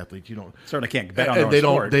track athletes. Certainly can't bet on their own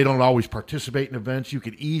sport. They don't always participate in events. You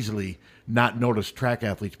could easily not notice track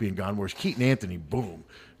athletes being gone, whereas Keaton Anthony, boom,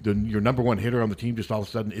 your number one hitter on the team just all of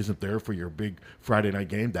a sudden isn't there for your big Friday night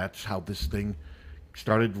game. That's how this thing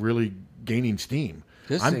started really gaining steam.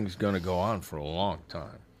 This thing's going to go on for a long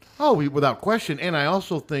time. Oh, without question. And I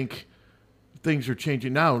also think things are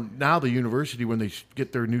changing now. Now the university, when they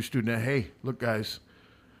get their new student, hey, look, guys,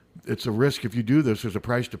 it's a risk if you do this. There's a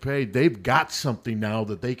price to pay. They've got something now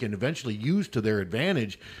that they can eventually use to their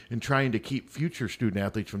advantage in trying to keep future student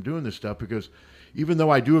athletes from doing this stuff. Because even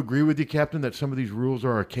though I do agree with you, Captain, that some of these rules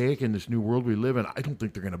are archaic in this new world we live in, I don't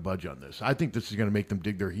think they're going to budge on this. I think this is going to make them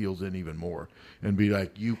dig their heels in even more and be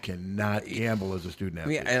like, you cannot gamble as a student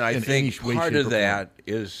athlete. And I think part of that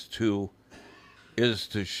is to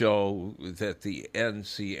show that the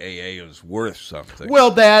NCAA is worth something.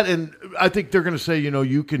 Well, that, and I think they're going to say,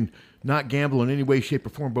 you can not gamble in any way, shape, or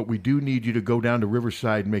form, but we do need you to go down to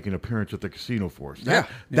Riverside and make an appearance at the casino for us.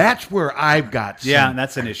 That's where I've got some. Yeah,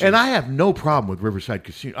 that's an issue. And I have no problem with Riverside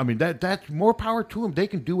Casino. I mean, that's more power to them. They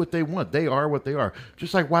can do what they want. They are what they are.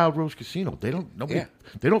 Just like Wild Rose Casino. They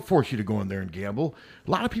don't force you to go in there and gamble.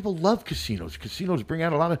 A lot of people love casinos. Casinos bring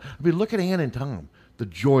out a lot of, look at Ann and Tom. The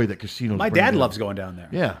joy that casinos My bring dad in. loves going down there.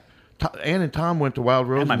 Yeah. Ann and Tom went to Wild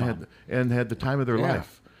Rose and had the time of their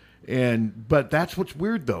life. But that's what's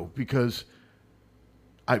weird though, because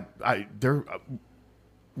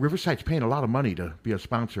Riverside's paying a lot of money to be a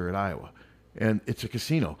sponsor at Iowa. And it's a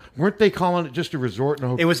casino. Weren't they calling it just a resort?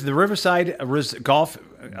 It was the Riverside Golf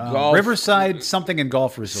Riverside something and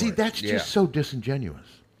Golf Resort. See, that's just so disingenuous.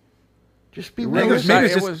 Just be Riverside.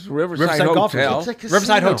 Maybe It was Riverside Golf Hotel. Resort. It's a casino.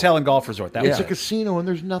 Riverside Hotel and Golf Resort. That It's was a casino, and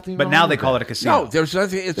there's nothing But wrong now with they call that. it a casino. No, there's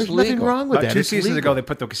nothing. It's There's legal. nothing wrong with About that. two It's seasons legal. ago, they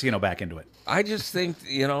put the casino back into it. I just think,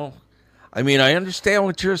 I mean, I understand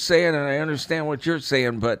what you're saying, and I understand what you're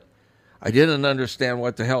saying, but I didn't understand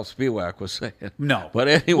what the hell Spiewak was saying. No. But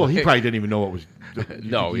anyway. Well, he probably didn't even know what was.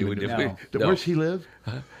 No, he would. No. No. Where's he live?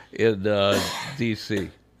 In D.C.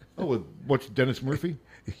 Oh, with what's Dennis Murphy?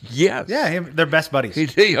 Yes. Yeah, they're best buddies.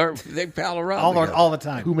 They pal around all the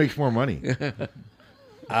time. Who makes more money?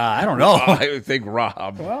 I don't know. I think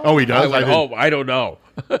Rob. Oh, he does? I don't know.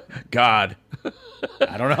 God.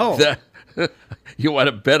 I don't know. You want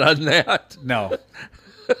to bet on that? No.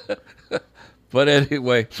 But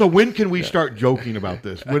anyway. So when can we start joking about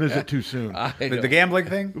this? When is it too soon? The gambling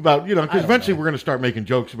thing? About, because eventually we're going to start making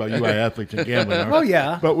jokes about UI athletes and gambling. Aren't Oh, we?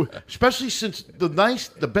 yeah. But especially since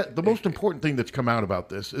the most important thing that's come out about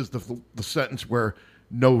this is the sentence where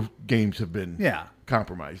no games have been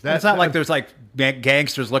compromised. It's not like there's like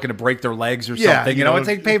gangsters looking to break their legs or Yeah, something. you know,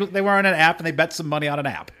 They were on an app and they bet some money on an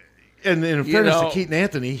app. And in fairness to Keaton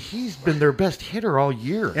Anthony, he's been their best hitter all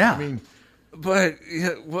year. Yeah. I mean, But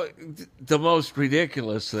the most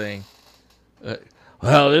ridiculous thing,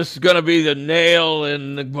 well, this is going to be the nail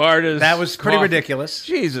in the Barta's. That was pretty coffin. ridiculous.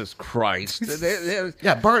 Jesus Christ.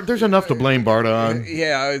 yeah, Bart. There's enough to blame Bart on.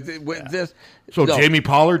 Yeah. So Jamie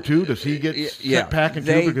Pollard too? Does he get sent packing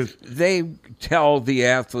too? Because they tell the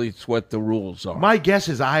athletes what the rules are. my guess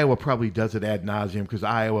is Iowa probably does it ad nauseum because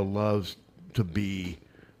Iowa loves to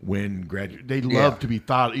win graduate. They love to be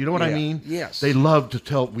thought. You know what I mean? Yes. They love to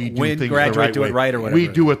tell we do Win, things graduate, the right do way. it right or whatever. We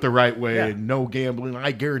do it the right way Yeah. and no gambling.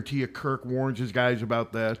 I guarantee you, Kirk warns his guys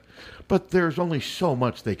about that. But there's only so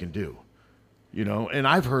much they can do. And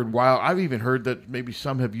I've even heard that maybe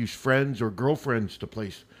some have used friends or girlfriends to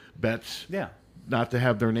place bets. Yeah. Not to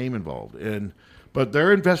have their name involved. But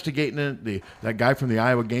they're investigating it. That guy from the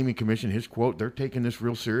Iowa Gaming Commission, his quote, they're taking this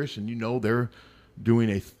real serious, and they're doing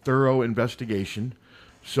a thorough investigation.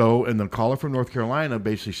 So, and the caller from North Carolina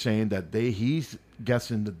basically saying that he's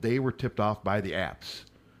guessing that they were tipped off by the apps,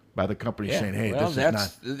 by the company saying, "Hey, this is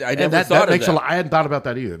not." I never thought of that. I hadn't thought about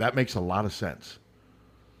that either. That makes a lot of sense.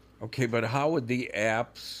 Okay, but how would the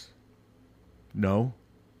apps know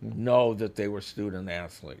that they were student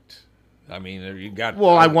athletes? I mean, you got.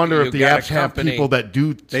 Well, I wonder if the apps have people that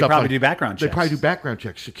do. They stuff probably like, do background checks. They probably do background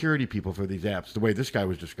checks, security people for these apps. The way this guy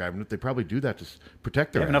was describing it, they probably do that to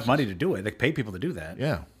protect They their. have enough assets. money to do it. They pay people to do that.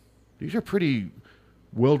 Yeah, these are pretty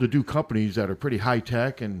well-to-do companies that are pretty high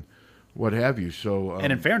tech and what have you. So,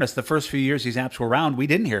 And in fairness, the first few years these apps were around, we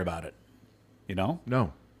didn't hear about it.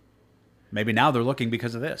 No. Maybe now they're looking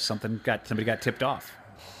because of this. Somebody got tipped off.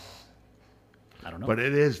 I don't know. But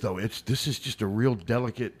it is though. This is just a real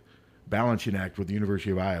delicate balancing act with the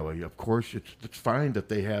University of Iowa. Of course, it's fine that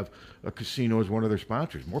they have a casino as one of their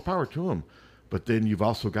sponsors. More power to them. But then you've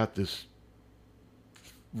also got this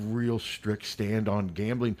real strict stand on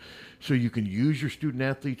gambling, so you can use your student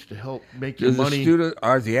athletes to help make your money.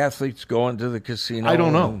 Are the athletes going to the casino? I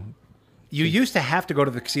don't know. You used to have to go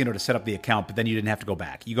to the casino to set up the account, but then you didn't have to go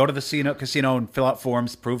back. You go to the casino and fill out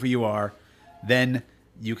forms, prove who you are. Then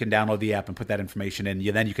you can download the app and put that information in.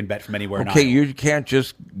 Then you can bet from anywhere. Okay, you can't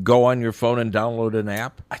just go on your phone and download an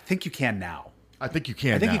app? I think you can now. I think you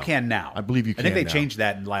can. I think you can now. I believe you can. I think they now. changed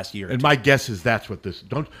that in the last year. And my guess is that's what this.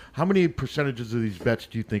 How many percentages of these bets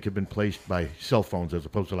do you think have been placed by cell phones as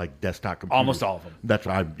opposed to like desktop computers? Almost all of them. That's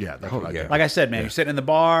what I'm. Yeah, that's what I think. Like I said, man, you're sitting in the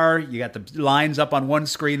bar, you got the lines up on one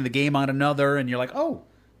screen and the game on another, and you're like, oh,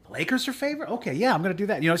 the Lakers are favorite? Okay, yeah, I'm going to do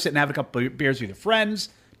that. Sitting having a couple of beers with your friends,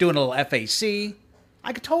 doing a little FAC.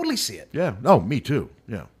 I could totally see it. Yeah. No, me too.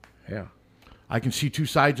 Yeah. Yeah. I can see two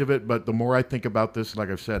sides of it, but the more I think about this, like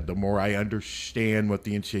I've said, the more I understand what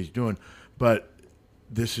the NCAA is doing. But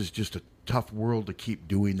this is just a tough world to keep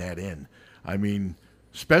doing that in. I mean,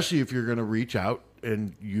 especially if you're going to reach out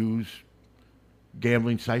and use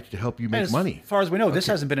gambling sites to help you make money. As far as we know, this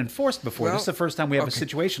hasn't been enforced before. This is the first time we have a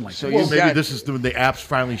situation like this. Well, maybe this is the app's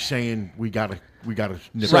finally saying we got to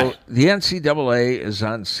nip So it. the NCAA is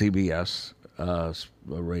on CBS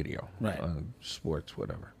radio, right? Sports,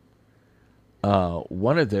 whatever.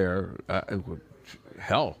 One of their,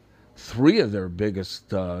 three of their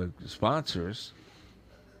biggest sponsors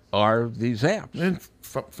are these apps. And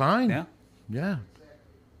fine. Yeah. Yeah.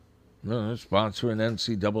 No, they're sponsoring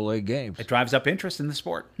NCAA games. It drives up interest in the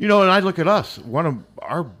sport. And I look at us. One of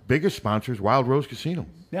our biggest sponsors, Wild Rose Casino.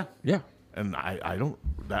 Yeah. Yeah. And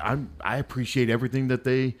I appreciate everything that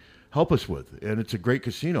they help us with, and it's a great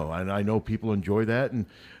casino, and I know people enjoy that, and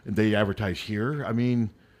they advertise here. I mean,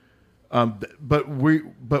 but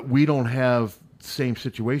we don't have same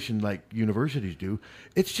situation like universities do.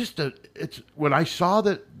 It's just it's when I saw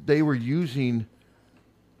that they were using,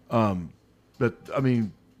 what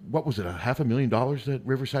was it, $500,000 that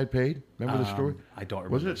Riverside paid? Remember the story? I don't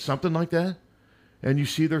remember. Wasn't it something like that? And you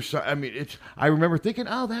see I remember thinking,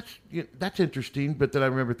 oh, that's interesting. But then I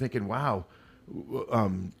remember thinking, wow,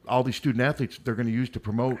 all these student athletes they're going to use to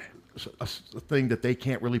promote a thing that they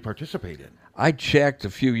can't really participate in. I checked a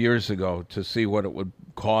few years ago to see what it would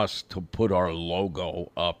cost to put our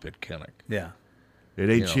logo up at Kinnick. Yeah. It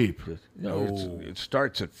ain't cheap. It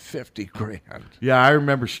starts at $50,000. Yeah, I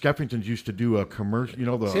remember Skeffington's used to do a commercial.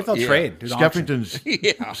 See if they'll trade. Skeffington's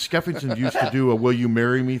used to do a "Will you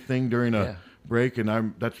marry me" thing during a break,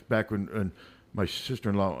 and that's back when my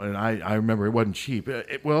sister-in-law and I remember it wasn't cheap. You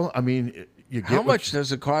get how much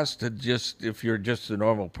does it cost to if you're just a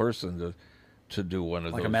normal person to do one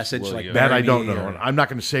of like those? A message like that? I don't know. I'm not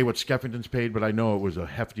going to say what Skeffington's paid, but I know it was a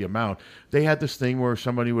hefty amount. They had this thing where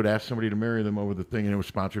somebody would ask somebody to marry them over the thing, and it was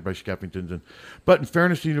sponsored by Skeffington's. But in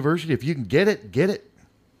fairness to the university, if you can get it, get it.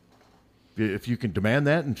 If you can demand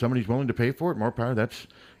that, and somebody's willing to pay for it, more power. That's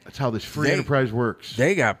how this free enterprise works.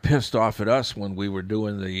 They got pissed off at us when we were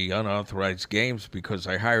doing the unauthorized games because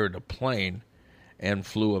I hired a plane and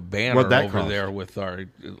flew a banner over there with our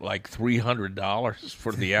 $300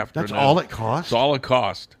 for the afternoon. That's all it cost? That's all it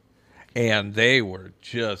cost. And they were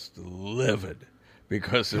just livid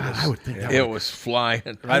because it was flying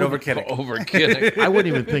right over Kinnick. I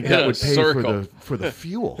wouldn't even think that would pay for the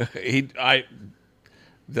fuel.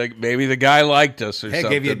 Maybe the guy liked us or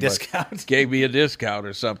something. Gave you a discount. Gave me a discount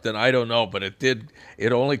or something. I don't know, but it did.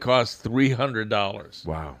 It only cost $300.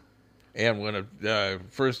 Wow. And when it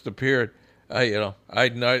first appeared, I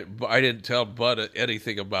didn't tell Bud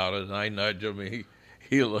anything about it, and I nudged him.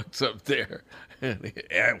 He looks up there,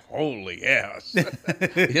 and holy ass,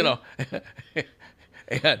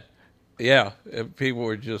 and people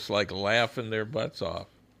were just like laughing their butts off.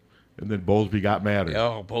 And then Bowlesby got mad.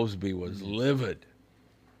 Oh, Bowlesby was livid.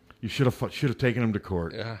 You should have taken him to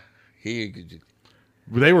court. Yeah,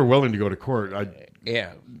 they were willing to go to court.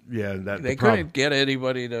 They the couldn't get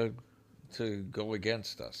anybody to go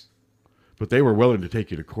against us. But they were willing to take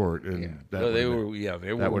you to court, and they were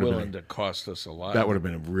willing to cost us a lot. That would have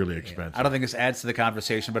been really expensive. I don't think this adds to the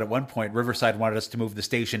conversation, but at one point, Riverside wanted us to move the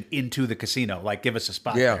station into the casino, like give us a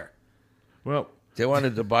spot there. Well, they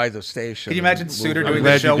wanted to buy the station. Can you imagine Suter doing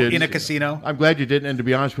the show in a casino? I'm glad you didn't. And to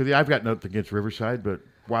be honest with you, I've got nothing against Riverside, but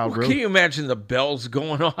Wild Rose. Can you imagine the bells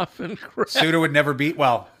going off and crap? Suter would never be.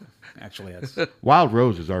 Well, actually, that's Wild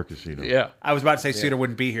Rose is our casino. Yeah, I was about to say Suter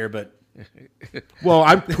wouldn't be here, but. Well,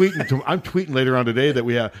 I'm tweeting later on today that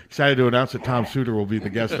we are excited to announce that Tom Suter will be the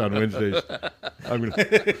guest on Wednesdays.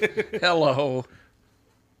 Hello.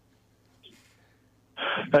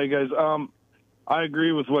 Hey guys, I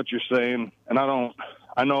agree with what you're saying, and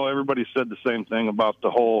I know everybody said the same thing about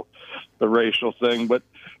the racial thing, but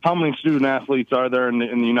how many student athletes are there in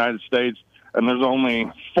the United States? And there's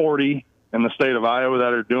only 40 in the state of Iowa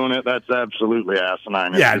that are doing it. That's absolutely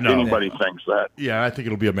asinine. If anybody thinks that. Yeah, I think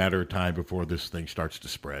it'll be a matter of time before this thing starts to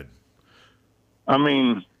spread. I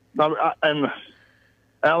mean, and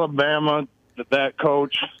Alabama, that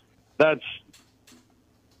coach, I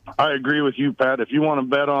agree with you, Pat. If you want to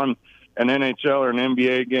bet on an NHL or an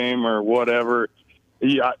NBA game or whatever,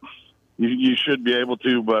 you should be able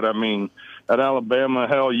to. But, I mean, at Alabama,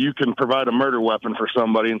 hell, you can provide a murder weapon for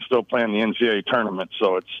somebody and still play in the NCAA tournament.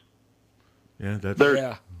 So it's,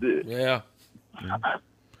 yeah.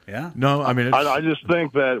 No, I mean, I just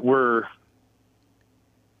think that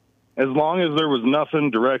as long as there was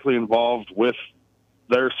nothing directly involved with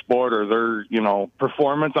their sport or their,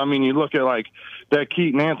 performance. I mean, you look at like that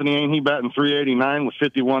Keaton Anthony, ain't he batting 389 with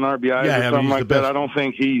 51 RBIs or something like that? I don't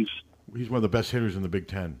think he's one of the best hitters in the Big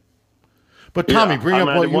Ten. But Tommy,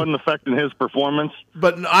 it wasn't affecting his performance.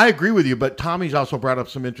 But I agree with you. But Tommy's also brought up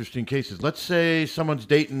some interesting cases. Let's say someone's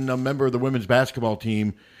dating a member of the women's basketball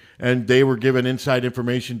team, and they were given inside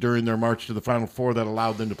information during their march to the Final Four that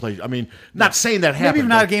allowed them to play. I mean, not saying that happened. Maybe even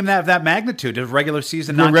not a game of that magnitude, a regular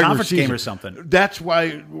season, non-conference game or something. That's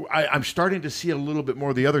why I'm starting to see a little bit more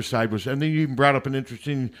of the other side. And then you even brought up an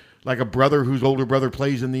interesting, like a brother whose older brother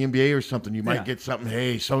plays in the NBA or something. You might get something,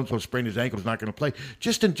 hey, so-and-so sprained his ankle, is not going to play.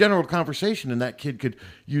 Just in general conversation, and that kid could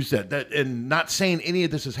use that. And not saying any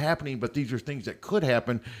of this is happening, but these are things that could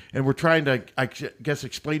happen. And we're trying to, I guess,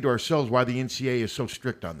 explain to ourselves why the NCAA is so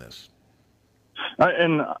strict on this.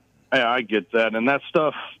 I get that. And that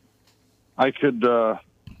stuff, I could, I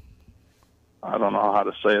don't know how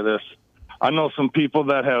to say this. I know some people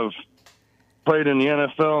that have played in the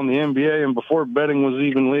NFL and the NBA and before betting was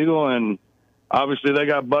even legal, and obviously they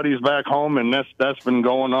got buddies back home, and that's been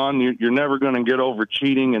going on. You're never going to get over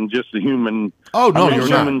cheating and just the human. Oh no, you're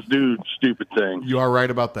humans not. do stupid things. You are right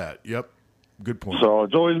about that. Yep, good point. So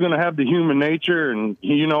it's always going to have the human nature, and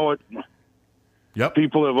you know what? Yep.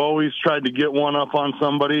 People have always tried to get one up on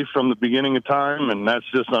somebody from the beginning of time, and that's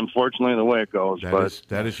just unfortunately the way it goes.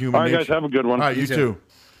 That is human. All right, nature. guys, have a good one. All right, you too.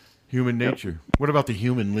 Human nature. What about the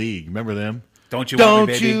Human League? Remember them? Don't you want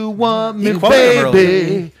me, baby? You want me, You quoted them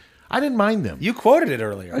baby? I didn't mind them. You quoted it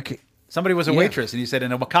earlier. Okay. Somebody was a waitress, and you said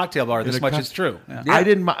in a cocktail bar, this much is true. Yeah. I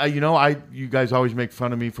didn't. You guys always make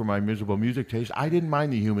fun of me for my miserable music taste. I didn't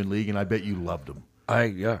mind the Human League, and I bet you loved them. I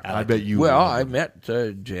bet you. Well, loved I them.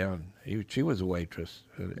 met Jan. She was a waitress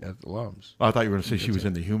at the Lums. Oh, I thought you were going to say she was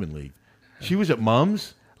in the Human League. She was at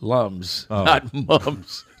Mum's? Lums, Oh. not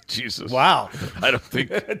Mums. Jesus. Wow. I don't think.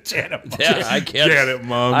 Janet Mums. Yeah, I can't. Janet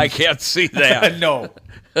Mums. I can't see that. No.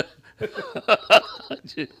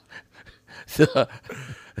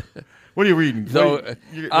 What are you reading? So,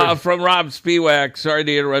 from Rob Spiewak, sorry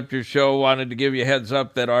to interrupt your show. Wanted to give you a heads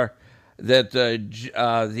up that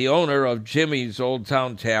the owner of Jimmy's Old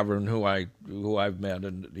Town Tavern, who I've met,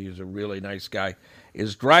 and he's a really nice guy,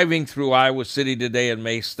 is driving through Iowa City today and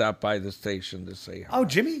may stop by the station to say hi. Oh,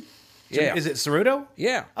 Jimmy? Yeah. Is it Ceruto?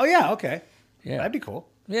 Yeah. Oh, yeah, okay. Yeah. That'd be cool.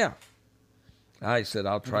 Yeah. I said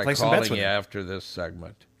I'll try Play some bets calling with you him. after this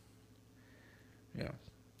segment. Yeah.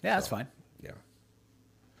 Yeah, that's fine. Yeah.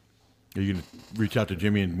 Are you going to reach out to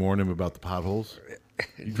Jimmy and warn him about the potholes?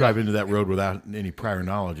 You drive into that road without any prior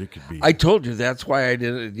knowledge, it could be. I told you that's why I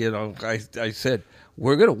did it. I said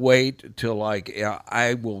we're going to wait till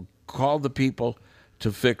I will call the people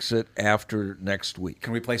to fix it after next week.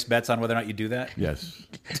 Can we place bets on whether or not you do that? Yes.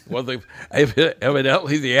 Well,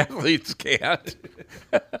 evidently the athletes can't.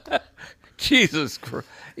 Jesus Christ.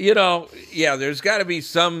 There's got to be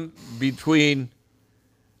some between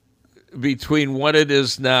what it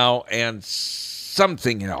is now and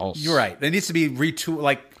something else. You're right. There needs to be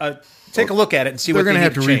take a look at it and see They're what they going to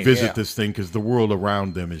have need to change. revisit this thing because the world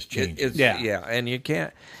around them is changing. Yeah, and you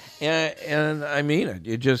can't. And I mean it.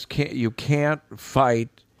 You just can't. You can't fight.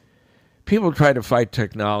 People try to fight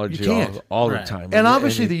technology all the time, And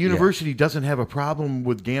obviously, the university doesn't have a problem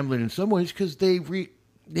with gambling in some ways because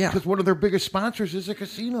because one of their biggest sponsors is a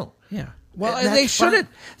casino. Yeah. Well, And and they that's shouldn't.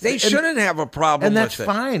 fine. They shouldn't have a problem. And that's with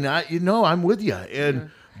it. fine. I'm with you.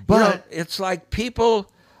 But it's like people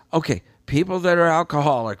that are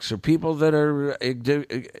alcoholics or people that are,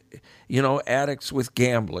 addicts with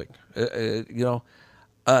gambling.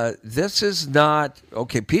 This is not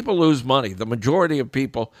okay. People lose money. The majority of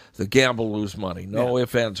people that gamble lose money. No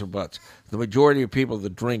ifs, ands, or buts. The majority of people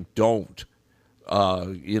that drink don't.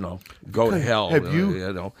 Go to hell.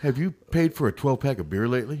 Have you paid for a 12-pack of beer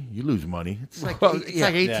lately? You lose money. It's like Well, like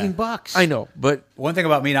 $18. I know, but one thing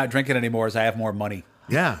about me not drinking anymore is I have more money.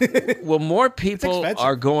 Yeah. Well, more people expensive.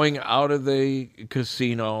 are going out of the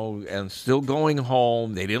casino and still going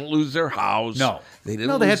home. They didn't lose their house. No. They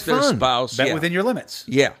didn't they lose had their fun. spouse. Bet Yeah. within your limits.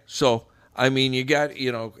 Yeah. So, I mean, you got,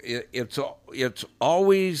 it's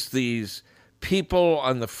always these people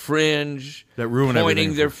on the fringe That ruin pointing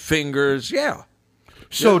everything their for- fingers. Yeah.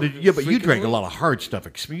 So but you freaking drank a ruin. lot of hard stuff.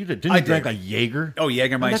 You didn't I you drink did. a Jaeger? Oh, And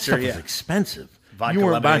Jägermeister, that stuff yeah. is expensive. Vodka you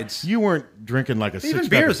weren't buying, lemonades. you weren't drinking like a Even six-pack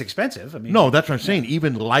beer of- is expensive. I mean, No, that's what I'm saying.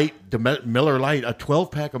 Even Miller Lite, a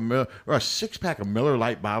 12-pack of or a 6-pack of Miller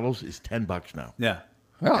Lite bottles is $10 now. Yeah.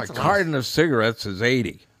 Well, a carton of cigarettes is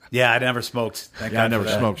 $80. Yeah, I never smoked. Thank Yeah, God I never for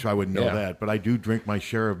that. smoked, so I wouldn't know Yeah. that. But I do drink my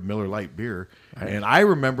share of Miller Lite beer. And I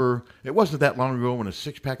remember it wasn't that long ago when a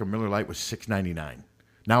 6-pack of Miller Lite was $6.99.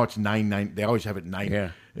 Now it's $9.99. They always have it $9.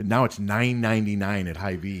 Yeah. And now it's $9.99 at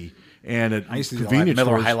Hy-Vee. And at I used to do convenience Miller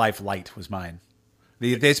stores. High Life Light was mine.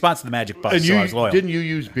 They sponsored the Magic Bus, And so I was loyal. didn't you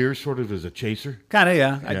use beer sort of as a chaser? Kind of,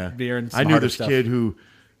 yeah. Yeah. Beer and some I knew harder this stuff. kid who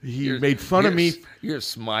he made fun of me. You're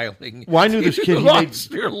smiling. Well, I knew this kid. You He made,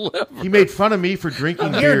 lost your liver. he made fun of me for drinking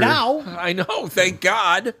I'm beer. here now. I know. Thank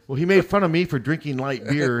God. Well, he made fun of me for drinking light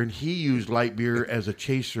beer, and he used light beer as a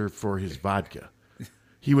chaser for his vodka.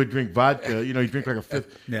 He would drink vodka, he'd drink like a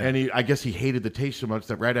fifth, Yeah. and I guess he hated the taste so much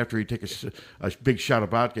that right after he'd take a big shot of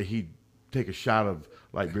vodka, he'd take a shot of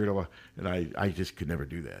light beer, and I just could never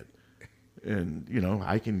do that. And,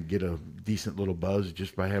 I can get a decent little buzz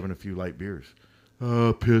just by having a few light beers.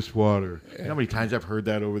 Oh, piss water. You know how many times I've heard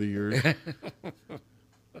that over the years?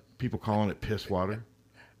 People calling it piss water.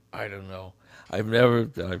 I don't know. I've never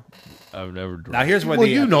drank. Now, here's where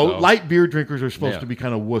light beer drinkers are supposed Yeah. to be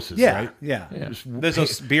kind of wusses, Yeah, right? yeah. Just There's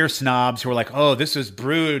those beer snobs who are like, oh, this was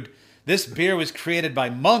brewed. This beer was created by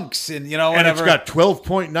monks, and whatever. And it's got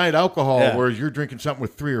 12.9 alcohol, Yeah. whereas you're drinking something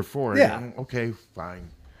with 3 or 4. Yeah. Okay, fine.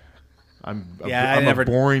 I'm I never a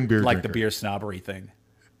boring beer like drinker. the beer snobbery thing.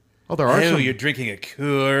 Oh, there are some. You're drinking a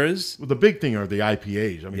Coors. Well, the big thing are the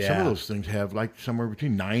IPAs. I mean, some Yeah. of those things have like somewhere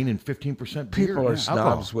between 9 and 15% beer. People are alcohol.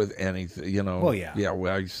 snobs with anything, you know. Well, yeah. Yeah,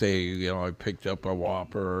 well, I say, you know, I picked up a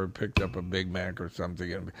Whopper or picked up a Big Mac or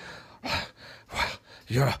something, and well,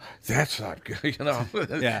 you know, that's not good, you know.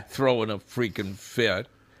 Yeah. Throwing a freaking fit.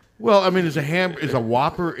 Well, I mean, is a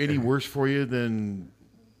Whopper any worse for you than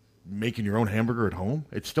making your own hamburger at home?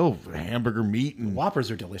 It's still hamburger meat, and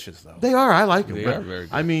Whoppers are delicious, though. they are. I like them. They but, are very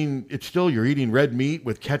good. I mean, it's still you're eating red meat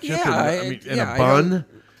with ketchup Yeah, and I a bun. don't-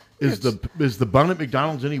 Is the bun at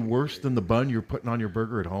McDonald's any worse than the bun you're putting on your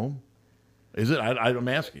burger at home? Is it? I'm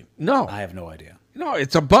asking. No. I have no idea. No,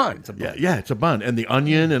 it's a bun. Yeah, it's a bun, and the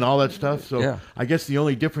onion and all that stuff. So Yeah. I guess the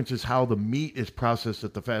only difference is how the meat is processed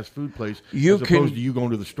at the fast food place, You as can- opposed to you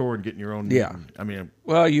going to the store and getting your own meat. Yeah. I mean,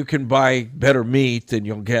 Well, you can buy better meat than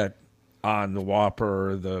you'll get on the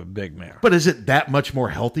Whopper or the Big Mac. but is it that much more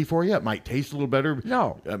healthy for you? It might taste a little better.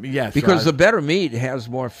 No. I mean, yeah, Because the better meat has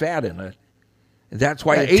more fat in it. That's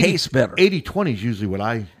why it tastes better. 80-20 is usually what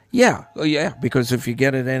I. Yeah. Oh, yeah. Because if you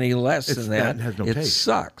get it any less It's than that, it has no it taste.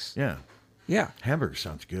 sucks. Yeah, Yeah. hamburger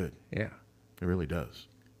sounds good. Yeah. It really does.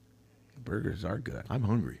 Burgers are good. I'm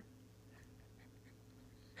hungry.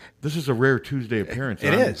 This is a rare Tuesday appearance.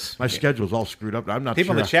 It is. My schedule's all screwed up. I'm not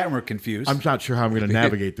People sure. in the chat room are confused. I'm not sure how I'm going to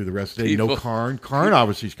navigate through the rest of the day. No People- Karn. Karn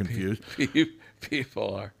obviously is confused.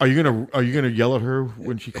 People are. Are you gonna yell at her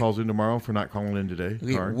when she calls in tomorrow for not calling in today?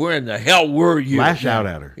 Karn? Where in the hell were you? Lash out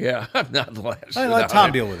at her. Yeah, I'm not lashing Hey, let out Tom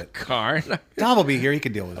at deal with it. Karn. Tom will be here. He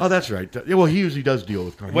can deal with it. Oh, that's right. Yeah, well, he usually does deal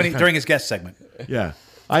with Karn. During his guest segment. Yeah,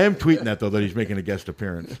 I am tweeting that though that he's making a guest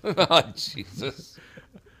appearance. Oh, Jesus.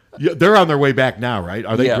 Yeah, they're on their way back now, right?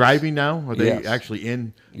 Are they Yes. driving now? Are they Yes. actually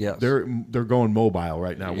in? Yes. They're going mobile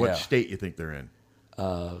right now. What Yeah. state you think they're in?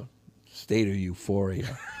 State of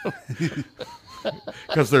euphoria.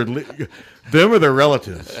 Because they're them or their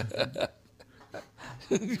relatives.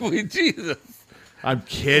 Jesus. I'm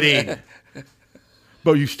kidding.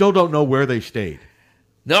 But you still don't know where they stayed.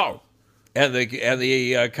 No. And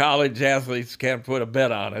the college athletes can't put a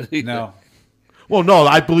bet on it either. No. Well, no,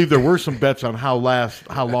 I believe there were some bets on how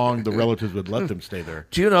long the relatives would let them stay there.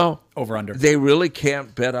 Do you know? Over under. They really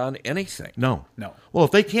can't bet on anything. No. No. Well,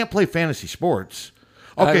 if they can't play fantasy sports,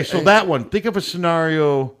 okay. So that one. Think of a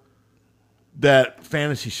scenario that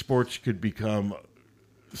fantasy sports could become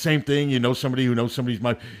same thing. You know, somebody who knows somebody's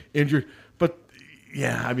might injured, but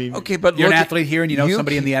yeah, I mean, Okay, but You're an look at- athlete here and you know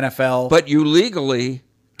somebody in the NFL. But you legally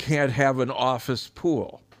can't have an office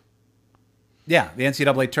pool. yeah, the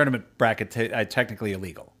NCAA tournament bracket technically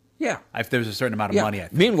illegal. Yeah. If there's a certain amount of Yeah. money, I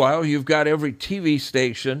think. Meanwhile, you've got every TV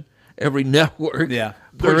station, every network. Yeah.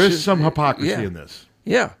 there pushing- is some hypocrisy yeah. in this,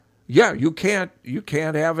 Yeah. Yeah, you can't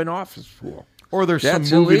have an office pool. or there's That's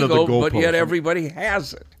some moving illegal, of the goalposts. but yet everybody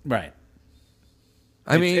has it. Right.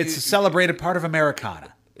 I mean, it's a celebrated part of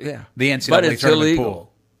Americana. yeah. The NCAA But it's tournament illegal.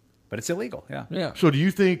 pool. But it's illegal, yeah. Yeah. So, do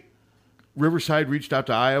you think Riverside reached out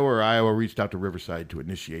to Iowa, or Iowa reached out to Riverside to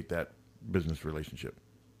initiate that business relationship?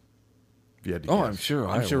 If you had to Oh, guess. I'm sure.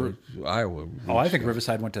 I'm sure- Iowa. Oh, I think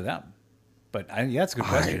Riverside went to them. But yeah, it's a good I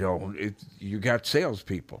question. don't. You got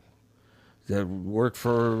salespeople that work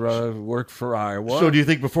for Iowa. So, do you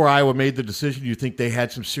think before Iowa made the decision, do you think they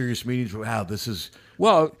had some serious meetings? Wow, this is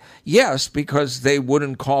Well, yes, because they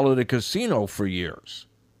wouldn't call it a casino for years.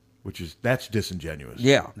 that's disingenuous.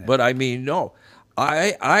 Yeah, but I mean, no.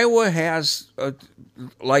 Iowa has,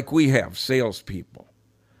 like we have, salespeople.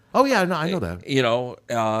 Oh yeah, no, I know that. You know,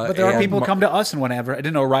 But there are people who come to us and whatever. I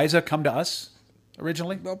didn't know Riza come to us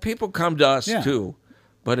originally. Well, people come to us Yeah. too,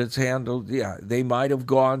 but it's handled. Yeah, they might have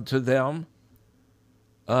gone to them.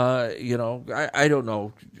 You know, I don't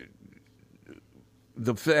know.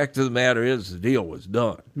 The fact of the matter is, the deal was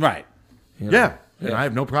done. Right. You know? Yeah, and I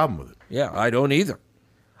have no problem with it. Yeah, I don't either.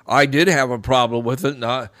 I did have a problem with it.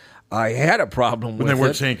 I had a problem When with they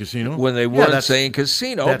weren't it saying casino? When they Yeah, weren't that's- saying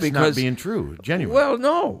casino That's because not being true, genuine. well,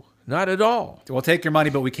 no, not at all. We'll take your money,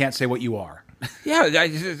 but we can't say what you are. Yeah,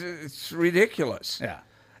 it's ridiculous. Yeah.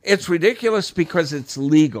 It's ridiculous because it's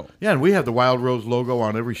legal. Yeah, and we have the Wild Rose logo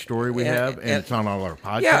on every story we And- have, and it's on all our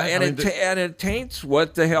podcasts. Yeah, and I mean, and it taints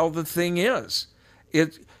what the hell the thing is.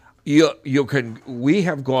 You can. We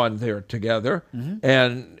have gone there together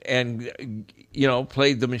and you know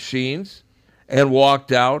played the machines and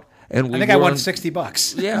walked out. And I think I won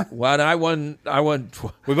 $60. Yeah, well, I won.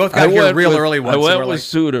 We both got here real early once, I so went we're with like-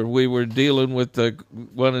 Suter. We were dealing with the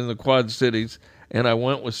one in the Quad Cities, and I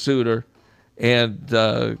went with Suter, and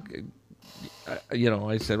you know,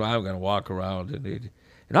 I said, well, I'm going to walk around, and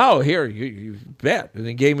oh, here you bet, and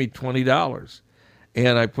he gave me $20,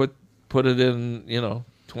 and I put it in, you know,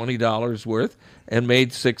 $20 worth and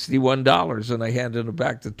made $61, and I handed him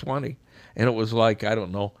back the 20, and it was like, I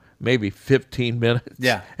don't know, maybe 15 minutes.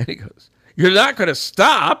 Yeah. And he goes, "You're not going to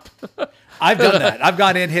stop." I've done that. I've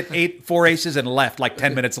gone in, hit 4 aces, and left like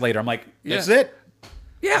 10 minutes later. I'm like, that's it?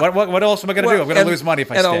 Yeah. What else am I going to do? I'm going to lose money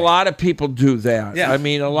if I stay. And a lot of people do that. Yeah. I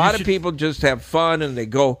mean, a lot of people just have fun, and they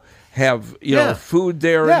go have food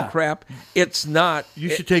there and crap. It's not. You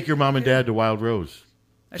should take your mom and dad to Wild Rose.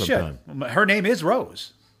 I should. Her name is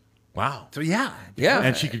Rose. Wow. So yeah.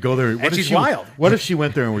 And she could go there. And she's wild. What if she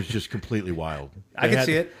went there and was just completely wild? I can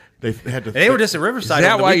see it. They were just at Riverside. Is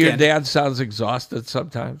that over the why weekend. your dad sounds exhausted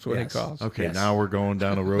sometimes when he calls? Okay, Yes. now we're going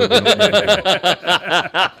down a road.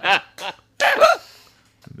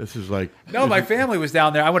 This is like No, my family was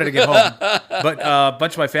down there. I wanted to get home, but a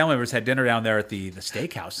bunch of my family members had dinner down there at the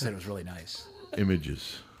steakhouse. Said it was really nice.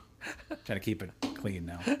 images. Trying to keep it clean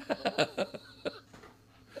now.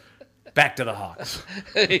 Back to the Hawks.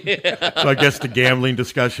 So I guess the gambling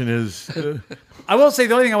discussion is. I will say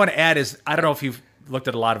the only thing I want to add is I don't know if you've looked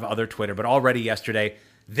at a lot of other Twitter, but already yesterday,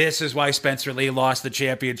 this is why Spencer Lee lost the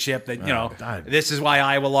championship. That this is why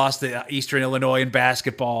Iowa lost the Eastern Illinois in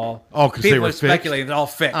basketball. Oh, because they people were are speculating it's all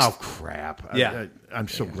fixed. Oh crap! Yeah. I'm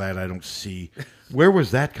so glad I don't see. Where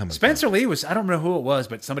was that coming Spencer Lee was, I don't remember who it was,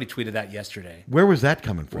 but somebody tweeted that yesterday. from? Where was that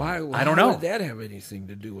coming from? Why I don't know. would that have anything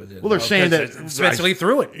to do with it? Well, they're saying that Spencer Lee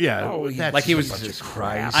threw it. Yeah, that's like he was Jesus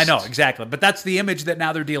Christ. I know, exactly. But that's the image that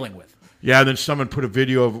now they're dealing with. Yeah, and then someone put a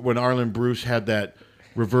video of when Arlen Bruce had that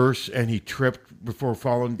reverse and he tripped before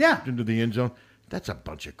falling into the end zone. That's a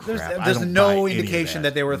bunch of crap. There's I don't no buy any of indication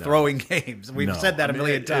that they were throwing games. We've said that a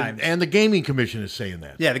million times. And the Gaming Commission is saying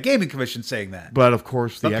that. Yeah, the Gaming Commission's saying that. But, of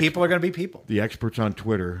course, people are going to be people. The experts on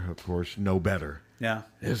Twitter, of course, know better. Yeah.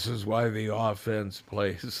 This is why the offense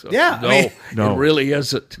plays. So Yeah, No. It really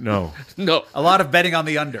isn't. No. No. A lot of betting on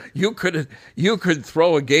the under. You could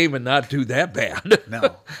throw a game and not do that bad.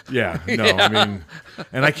 No. I mean,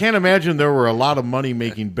 and I can't imagine there were a lot of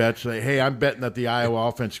money-making bets. Like, hey, I'm betting that the Iowa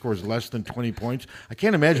offense scores less than 20 points. I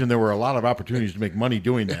can't imagine there were a lot of opportunities to make money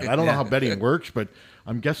doing that. I don't know how betting works, but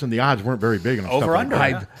I'm guessing the odds weren't very big on stuff like Over-under.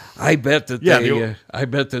 that. I bet that I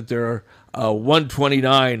bet that there are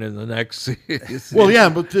 129 in the next season. Well, yeah,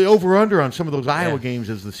 but the over/under on some of those Iowa games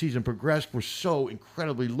as the season progressed were so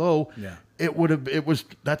incredibly low. Yeah.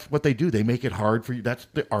 That's what they do. They make it hard for you. That's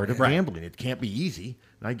the art of gambling. It can't be easy.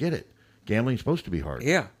 And I get it. Gambling's supposed to be hard.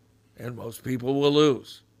 Yeah, and most people will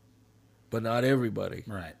lose, but not everybody.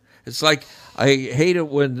 Right. It's like I hate it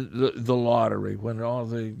when the lottery, when all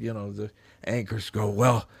the anchors go,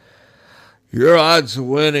 well, your odds of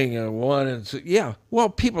winning are 1 and 2. Yeah, well,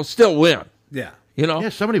 people still win. Yeah. Yeah,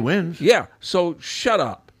 somebody wins. Yeah, so shut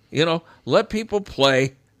up. Let people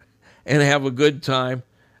play and have a good time,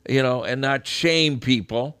 and not shame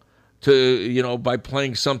people by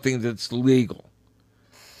playing something that's legal.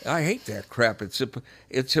 I hate that crap. It's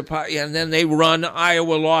and then they run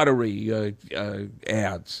Iowa lottery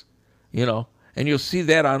ads, and you'll see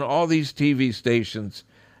that on all these TV stations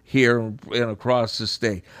here and across the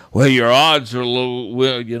state. Well, your odds are low.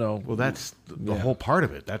 Well, that's the whole part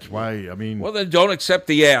of it. That's why, I mean. Well, then don't accept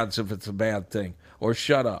the ads if it's a bad thing, or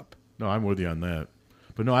shut up. No, I'm with you on that.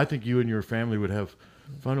 But no, I think you and your family would have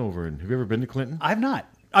fun over. And have you ever been to Clinton? I've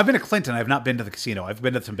not. I've been to Clinton. I've not been to the casino. I've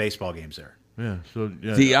been to some baseball games there. Yeah. So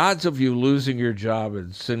the odds of you losing your job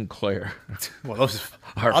in Sinclair, well, those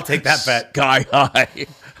I'll take that bet. Sky high.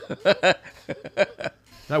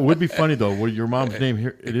 That would be funny though. Well, your mom's name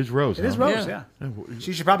here, it is Rose. It is Rose. Yeah.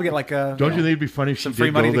 She should probably get like a. Don't you think it'd be funny if she some free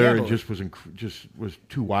did money go to there gamble and just was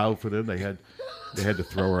too wild for them? They had to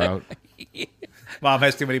throw her out. Mom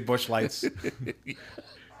has too many bush lights.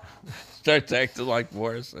 Starts acting like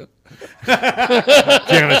Morrison.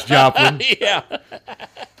 Janis Joplin. Yeah.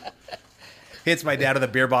 Hits my dad with a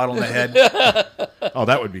beer bottle in the head. Oh,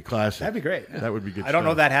 that would be classic. That'd be great. That would be good. I don't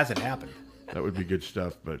know if that hasn't happened. That would be good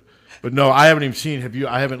stuff, but no, I haven't even seen. Have you?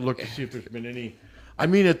 I haven't looked to see if there's been any. I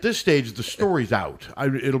mean, at this stage, the story's out.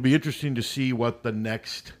 It'll be interesting to see what the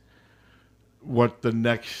next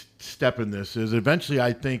step in this is. Eventually,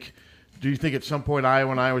 I think. Do you think at some point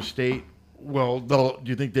Iowa and Iowa State? Well, do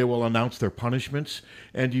you think they will announce their punishments?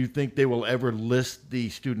 And do you think they will ever list the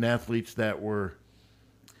student athletes that were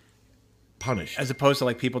punished? As opposed to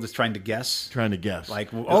like people just trying to guess? Trying to guess. Like,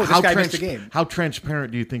 oh, this guy missed a game. How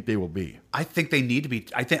transparent do you think they will be? I think they need to be.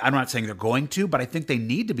 I'm not saying they're going to, but I think they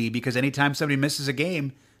need to be because anytime somebody misses a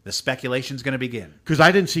game, the speculation's going to begin. Because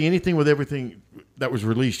I didn't see anything with everything that was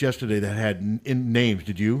released yesterday that had names.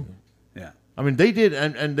 Did you? Yeah. I mean, they did,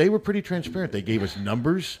 and they were pretty transparent. They gave us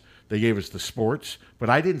numbers. They gave us the sports, but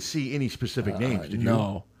I didn't see any specific names. Did you?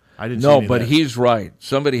 No. I didn't see No, any of but that. he's right.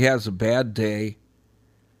 Somebody has a bad day,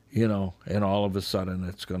 and all of a sudden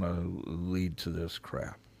it's going to lead to this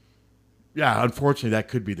crap. Yeah, unfortunately, that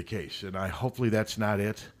could be the case, and hopefully that's not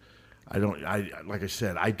it. Like I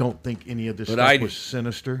said, I don't think any of this stuff was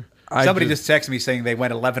sinister. Somebody just texted me saying they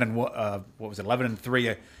went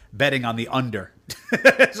 11-3 betting on the under.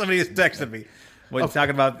 Somebody just texted me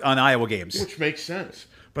talking about on Iowa games, which makes sense.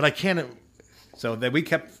 But I can't. So that we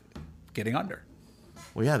kept getting under.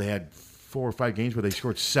 Well, yeah, they had 4 or 5 games where they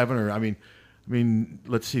scored 7. Or I mean,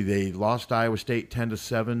 let's see. They lost Iowa State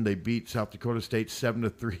 10-7. They beat South Dakota State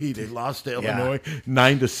 7-3. They lost to Illinois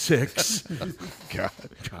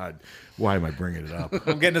 9-6. God, why am I bringing it up?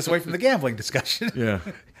 I'm getting us away from the gambling discussion. Yeah,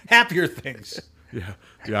 happier things. Yeah,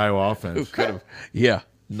 the Iowa offense.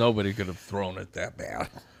 Nobody could have thrown it that bad.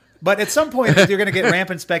 But at some point, you're going to get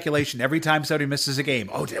rampant speculation every time somebody misses a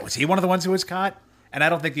game. Oh, was he one of the ones who was caught? And I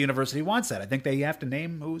don't think the university wants that. I think they have to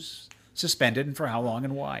name who's suspended and for how long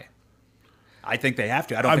and why. I think they have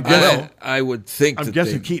to. I don't think they will. I would think. I'm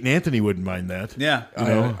guessing Keaton Anthony wouldn't mind that. Yeah,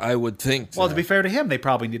 I would think. Well, to be fair to him, they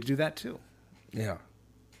probably need to do that too. Yeah.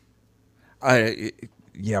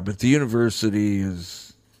 But the university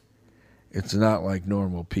it's not like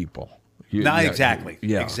normal people. Exactly.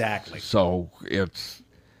 Yeah, exactly. So it's,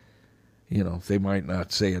 they might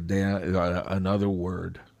not say another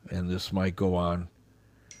word, and this might go on.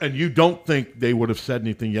 And you don't think they would have said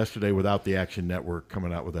anything yesterday without the Action Network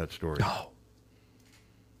coming out with that story? No.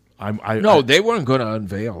 They weren't going to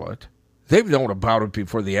unveil it. They've known about it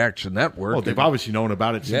before the Action Network. Well, they've obviously known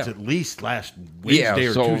about it since at least last Wednesday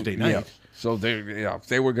or Tuesday night. Yeah. So if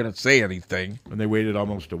they were going to say anything, and they waited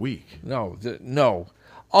almost a week. No.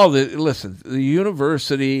 Listen, the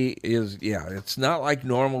university is it's not like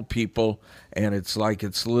normal people, and it's like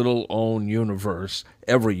its little own universe.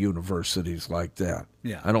 Every university's like that.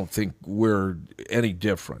 Yeah. I don't think we're any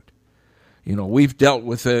different. We've dealt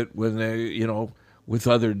with it when they, with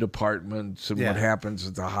other departments and what happens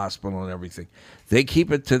at the hospital and everything. They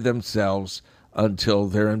keep it to themselves until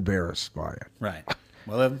they're embarrassed by it. Right.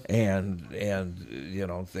 Well, and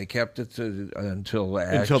they kept it until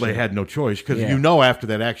they had no choice, because after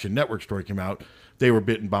that Action Network story came out, they were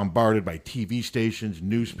bombarded by TV stations,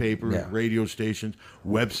 newspapers, radio stations,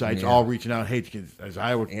 websites, all reaching out. Hey,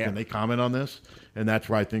 can they comment on this? And that's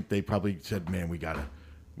why I think they probably said, "Man, we gotta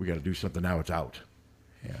do something now. It's out."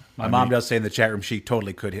 Yeah, my mom does say in the chat room she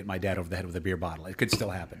totally could hit my dad over the head with a beer bottle. It could still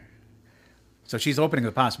happen. So she's opening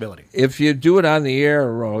the possibility. If you do it on the air,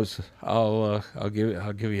 Rose, I'll give you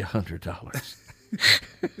 $100.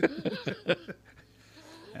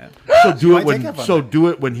 Do it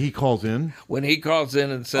when he calls in. When he calls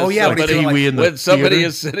in and says, when somebody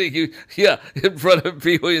is sitting, in front of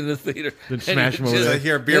Pee-wee in the theater, then smash him over there.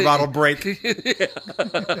 Hear a beer bottle break.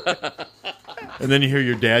 And then you hear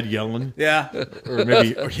your dad yelling. Yeah. Or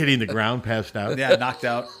maybe hitting the ground, passed out. Yeah, knocked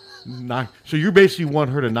out. So you basically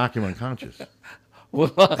want her to knock him unconscious.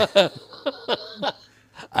 Well,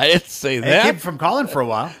 I didn't say that. Keep him from calling for a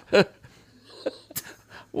while.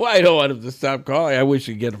 Well, I don't want him to stop calling. I wish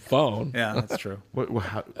he'd get a phone. Yeah, that's true.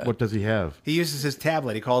 What does he have? He uses his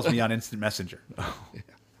tablet. He calls me on Instant Messenger.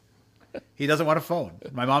 He doesn't want a phone.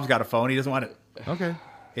 My mom's got a phone. He doesn't want it. Okay.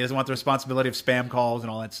 He doesn't want the responsibility of spam calls and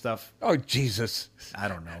all that stuff. Oh, Jesus. I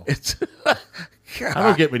don't know. I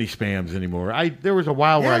don't get many spams anymore. There was a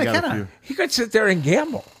while where I got a few. He could sit there and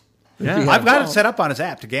gamble. Yeah. I've got it set up on his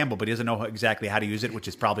app to gamble, but he doesn't know exactly how to use it, which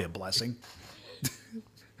is probably a blessing.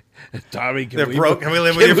 Tommy, Can we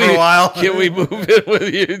live with you for a while? Can we move in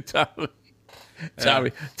with you, Tommy?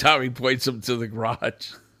 Tommy points him to the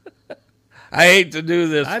garage. I hate to do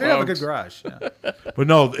this. I do have a good garage. Yeah. But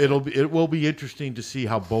no, it will be interesting to see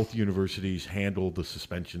how both universities handle the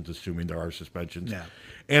suspensions, assuming there are suspensions. Yeah.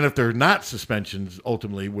 And if they're not suspensions,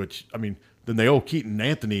 ultimately, then they owe Keaton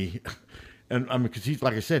Anthony. And because he's,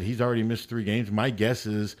 like I said, he's already missed 3 games. My guess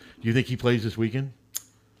is, do you think he plays this weekend?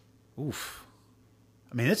 Oof.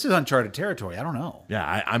 This is uncharted territory. I don't know.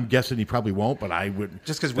 Yeah, I'm guessing he probably won't, but I would.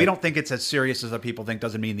 Just because we don't think it's as serious as people think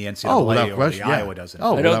doesn't mean the NCAA or the Iowa doesn't.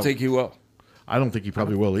 I don't think he will. I don't think he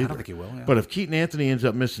probably will either. I don't think he will. Yeah. But if Keaton Anthony ends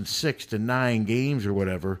up missing 6 to 9 games or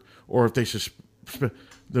whatever, or if they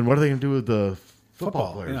then what are they going to do with the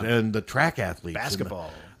football players and the track athletes?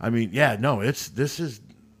 Basketball.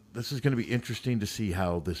 This is going to be interesting to see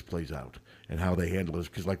how this plays out and how they handle this,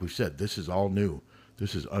 because like we said, this is all new.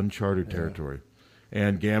 This is uncharted territory.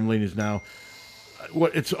 And gambling is now,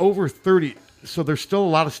 it's over 30. So there's still a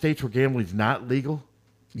lot of states where gambling is not legal.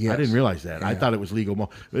 Yes. I didn't realize that. Yeah. I thought it was legal.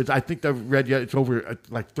 I think I've read it's over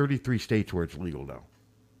like 33 states where it's legal now.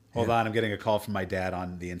 Hold on, I'm getting a call from my dad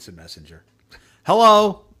on the Instant Messenger.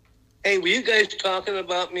 Hello. Hey, were you guys talking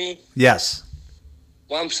about me? Yes.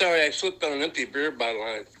 Well, I'm sorry, I slipped on an empty beer bottle.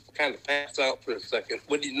 I kind of passed out for a second.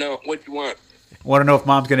 What do you know? What do you want? Want to know if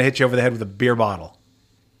mom's going to hit you over the head with a beer bottle?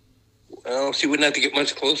 Well, she wouldn't have to get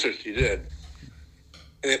much closer if she did.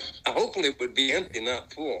 And hopefully it would be empty,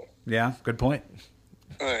 not full. Yeah, good point.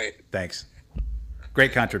 All right. Thanks.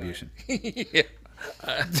 Great contribution. Yeah.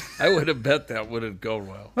 I would have bet that wouldn't go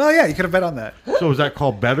well. Well, yeah, you could have bet on that. So was that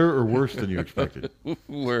called better or worse than you expected?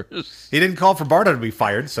 Worse. He didn't call for Barta to be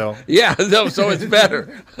fired, so. Yeah, no, so it's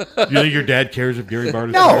better. You think your dad cares if Gary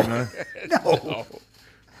Barta's No. fired No.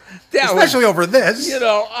 Especially over this. You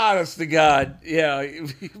know, honest to God, yeah, you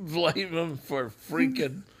blame him for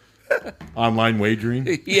freaking online wagering?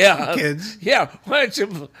 Yeah, Kids. Yeah, why don't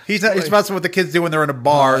you? He's messing with the kids do when they're in a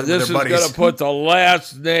bar with This their is buddies. going to put the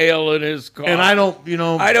last nail in his car. And I don't, you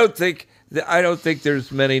know, I don't think there's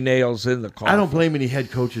many nails in the car. I don't blame any head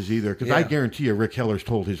coaches either, because I Yeah. guarantee you Rick Heller's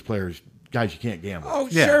told his players, guys, you can't gamble. Oh,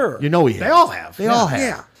 sure. You know he has. They all have. They all have.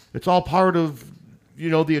 Yeah. It's all part of,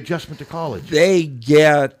 the adjustment to college. They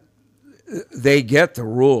get the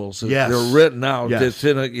rules. Yes. They're written out. Yes.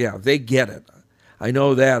 It's they get it. I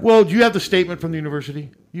know that. Well, do you have the statement from the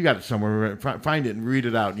university? You got it somewhere. Find it and read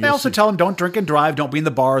it out. They also tell them don't drink and drive, don't be in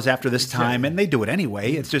the bars after this time, and they do it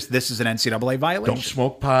anyway. It's just this is an NCAA violation. Don't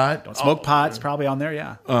smoke pot. Don't smoke pot. It's probably on there,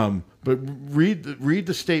 yeah. But read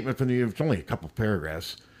the statement from the. It's only a couple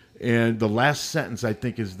paragraphs, and the last sentence I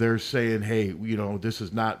think is they're saying, "Hey, this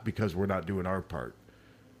is not because we're not doing our part."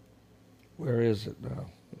 Where is it now?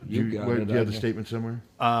 Do you have the statement somewhere?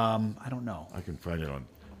 I don't know. I can find it on.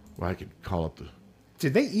 Well, I can call up the.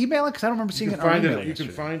 Did they email it? Because I don't remember seeing it on email. You can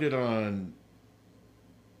find it on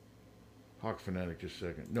Hawkfanatic. Just a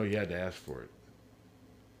second. No, you had to ask for it.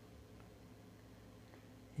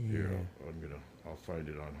 Yeah. Here, I'll find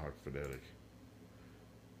it on Hawkfanatic.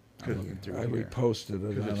 I reposted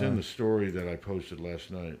it. Because it's in the story that I posted last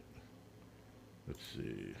night. Let's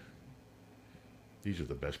see. These are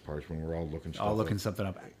the best parts when we're all looking stuff looking something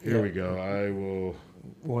up. Here we go. I will.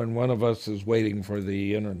 When one of us is waiting for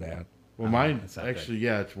the internet. Well, mine actually,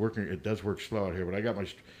 yeah, it's working. It does work slow out here, but I got my.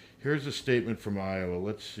 Here's a statement from Iowa.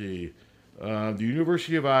 Let's see. The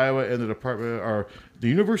University of Iowa and the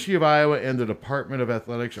Department of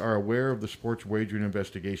Athletics are aware of the sports wagering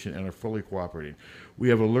investigation and are fully cooperating. We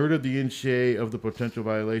have alerted the NCAA of the potential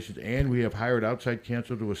violations, and we have hired outside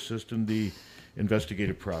counsel to assist in the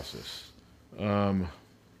investigative process. Let's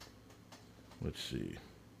see.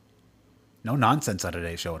 No nonsense on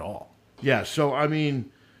today's show at all. Yeah, so I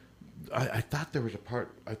mean, I thought there was a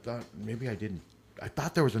part. I thought maybe I didn't. I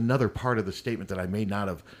thought there was another part of the statement that I may not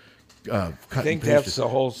have cut I think and pasted. that's the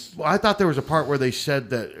whole. Well, I thought there was a part where they said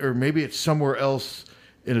that, or maybe it's somewhere else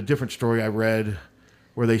in a different story I read,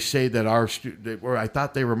 where they say that where I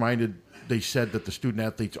thought they said that the student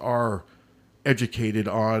athletes are educated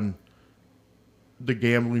on the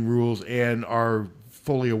gambling rules and are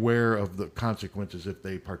fully aware of the consequences if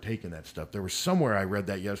they partake in that stuff. There was somewhere I read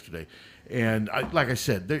that yesterday, and like I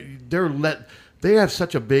said, they have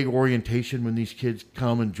such a big orientation when these kids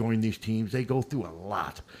come and join these teams. They go through a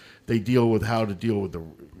lot. They deal with how to deal with the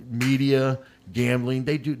media, gambling.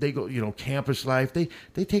 They go, campus life. They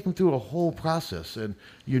take them through a whole process, and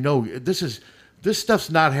this stuff's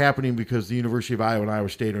not happening because the University of Iowa and Iowa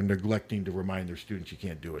State are neglecting to remind their students you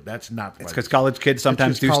can't do it. That's not. It's because college kids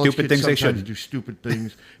sometimes do stupid things they shouldn't. Do stupid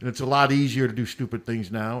things, and it's a lot easier to do stupid things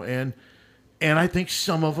now. And I think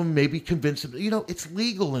some of them maybe convince them. It's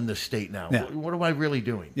legal in this state now. Yeah. What am I really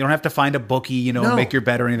doing? You don't have to find a bookie, and make your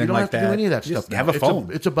bet or anything like that. You don't have to do any of that Just stuff. have a phone.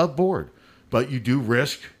 It's above board, but you do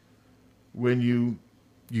risk when you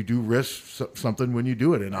do risk something when you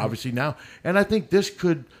do it, and obviously now. And I think this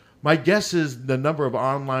could. My guess is the number of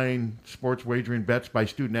online sports wagering bets by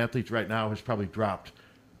student athletes right now has probably dropped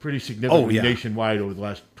pretty significantly nationwide over the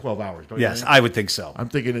last 12 hours. Don't you Yes, think? I would think so. I'm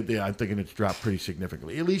thinking it's dropped pretty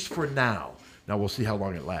significantly, at least for now. Now we'll see how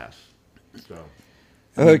long it lasts. So,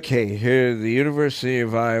 Okay, here the University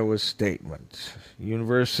of Iowa statement.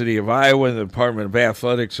 University of Iowa and the Department of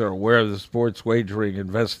Athletics are aware of the sports wagering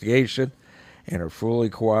investigation and are fully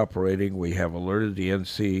cooperating. We have alerted the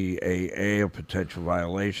NCAA of potential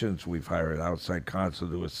violations. We've hired outside counsel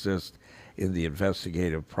to assist in the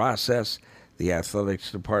investigative process. The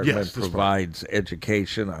athletics department provides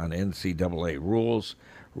education on NCAA rules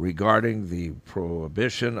regarding the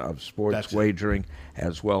prohibition of sports wagering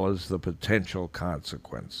as well as the potential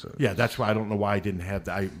consequences. Yeah, that's why I don't know why I didn't have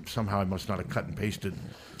that. I must not have cut and pasted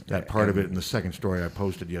that part of it in the second story I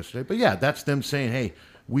posted yesterday. But yeah, that's them saying, hey,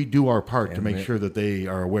 we do our part to make sure that they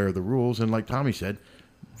are aware of the rules. And like Tommy said,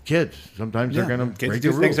 kids, sometimes they're going to break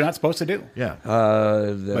do the things rules. they're not supposed to do. Yeah.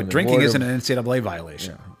 But drinking isn't an NCAA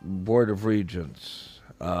violation. Board of Regents.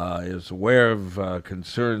 is aware of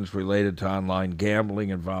concerns related to online gambling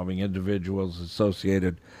involving individuals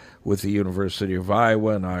associated with the University of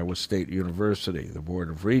Iowa and Iowa State University. The Board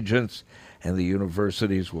of Regents and the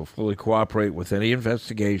universities will fully cooperate with any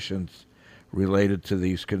investigations related to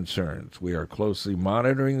these concerns. We are closely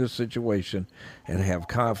monitoring the situation and have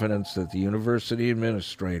confidence that the university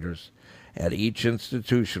administrators at each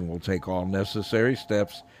institution will take all necessary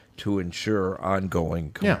steps to ensure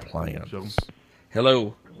ongoing compliance.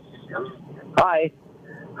 Hello. Hi.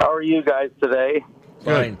 How are you guys today?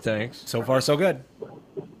 Fine, thanks. So far, so good.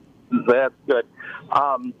 That's good.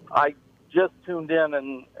 I just tuned in,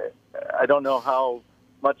 and I don't know how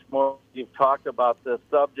much more you've talked about this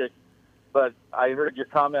subject, but I heard your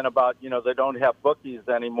comment about, they don't have bookies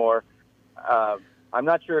anymore. I'm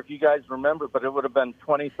not sure if you guys remember, but it would have been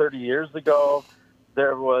 20, 30 years ago.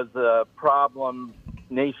 There was a problem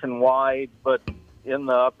nationwide, but in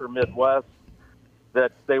the upper Midwest,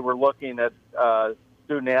 that they were looking at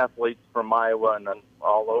student athletes from Iowa and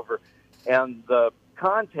all over. And the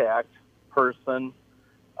contact person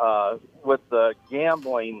with the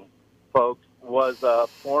gambling folks was a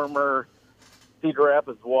former Cedar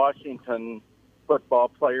Rapids, Washington football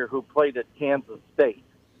player who played at Kansas State.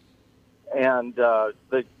 And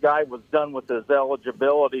the guy was done with his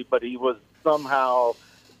eligibility, but he was somehow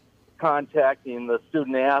contacting the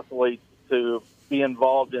student athletes to be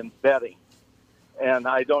involved in betting. And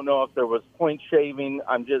I don't know if there was point shaving.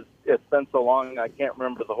 It's been so long, I can't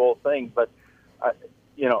remember the whole thing. But,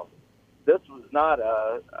 this was not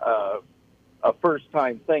a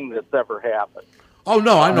first-time thing that's ever happened. Oh,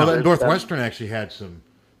 no, I know that Northwestern actually had some.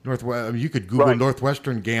 You could Google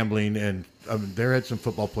Northwestern gambling, and there had some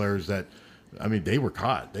football players that, they were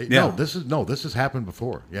caught. No, this has happened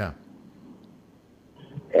before. Yeah.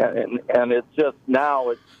 And it's just now,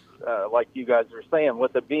 it's like you guys are saying,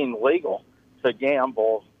 with it being legal to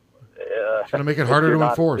gamble, it's going to make it harder to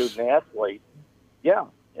enforce. Student athlete. Yeah,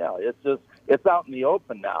 it's out in the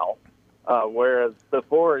open now, whereas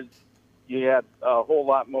before you had a whole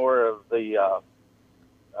lot more of the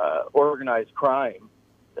organized crime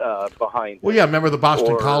behind. Well, yeah, remember the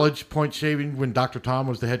Boston College point shaving when Dr. Tom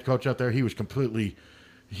was the head coach out there? He was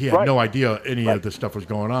he had no idea any of this stuff was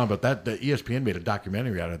going on, but the ESPN made a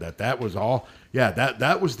documentary out of that. That was all,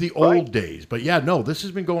 that was the old days. But this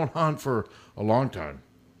has been going on for a long time.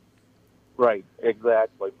 Right,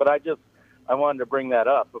 exactly. But I wanted to bring that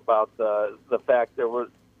up about the fact there were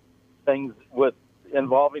things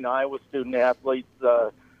involving Iowa student athletes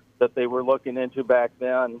that they were looking into back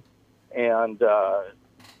then, and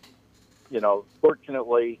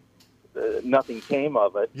fortunately, nothing came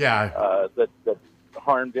of it. Yeah, that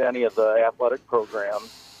harmed any of the athletic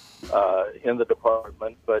programs in the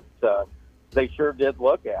department, but they sure did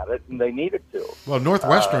look at it, and they needed to. Well,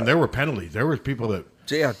 Northwestern, there were penalties. There were people that.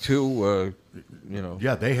 Yeah, two.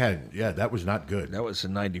 Yeah, they had. Yeah, that was not good. That was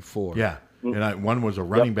in '94. Yeah. And one was a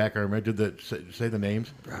running back. I remember. Say the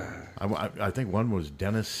names. I think one was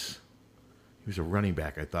Dennis. He was a running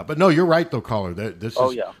back, I thought. But no, you're right, though, caller. This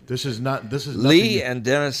is Lee and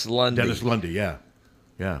Dennis Lundy. Dennis Lundy, yeah.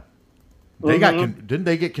 They didn't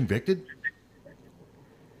they get convicted?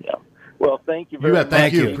 Yeah. Well, thank you very much.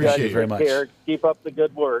 Thank you. Appreciate it very much. Keep up the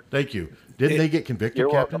good work. Thank you. Didn't they get convicted, You're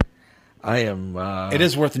Captain? welcome. I am. It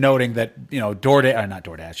is worth noting that not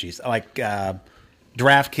DoorDash, geez, like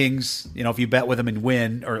DraftKings. If you bet with them and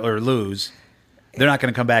win or lose, they're not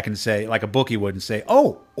going to come back and say, like a bookie would, and say,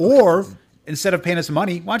 or instead of paying us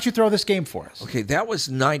money, why don't you throw this game for us? Okay, that was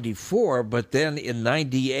 '94, but then in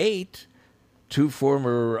 '98, two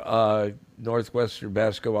former Northwestern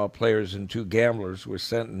basketball players and two gamblers were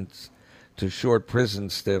sentenced to short prison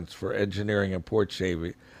stints for engineering and port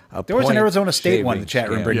shaving. There was an Arizona State one in the chat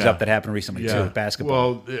room brings up that happened recently too with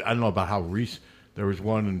basketball. Well, I don't know about how recent. There was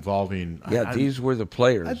one involving. These were the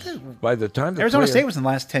players. By the time Arizona State was in the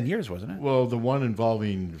last 10 years, wasn't it? Well, the one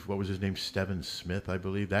involving, what was his name, Steven Smith, I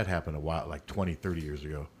believe. That happened a while, like 20, 30 years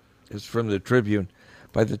ago. It's from the Tribune.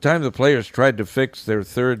 By the time the players tried to fix their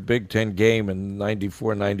third Big Ten game in the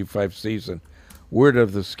 94-95 season, word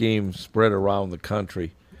of the scheme spread around the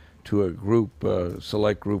country to a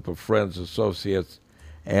select group of friends, associates,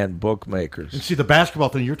 and bookmakers. And see, the basketball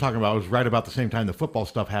thing you're talking about was right about the same time the football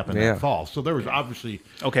stuff happened that fall. So there was obviously...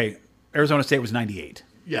 Okay, Arizona State was 98.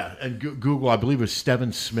 Yeah, and Google, I believe, was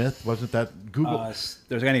Steven Smith. Wasn't that Google? There's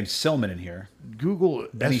a guy named Silman in here. Google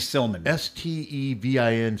Benny Silman.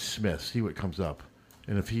 Stevin Smith. See what comes up.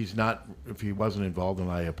 And if he wasn't involved, then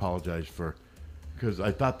I apologize because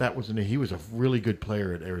I thought he was a really good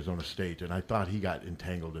player at Arizona State, and I thought he got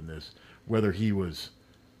entangled in this. Whether he was...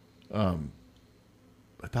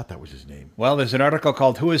 I thought that was his name. Well, there's an article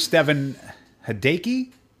called "Who is Steven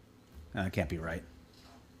Hideki? That can't be right.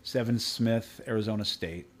 Seven Smith, Arizona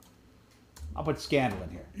State. I'll put scandal in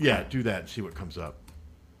here. Yeah, do that and see what comes up.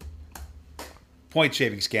 Point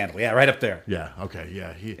shaving scandal. Yeah, right up there. Yeah, okay,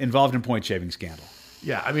 yeah. Involved in point shaving scandal.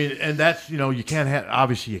 Yeah, I mean, and that's, you can't have,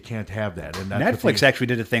 obviously you can't have that. And that's Netflix actually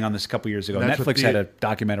did a thing on this a couple years ago. Netflix had a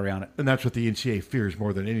documentary on it. And that's what the NCAA fears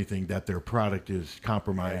more than anything, that their product is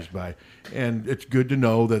compromised by. And it's good to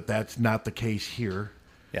know that that's not the case here.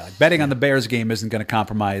 Yeah, like betting on the Bears game isn't going to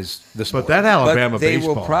compromise the sport. But that Alabama they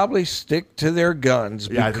baseball. will probably stick to their guns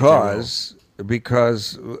because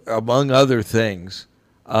among other things,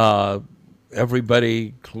 everybody,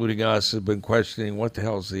 including us, has been questioning what the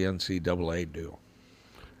hell does the NCAA do?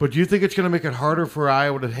 But do you think it's going to make it harder for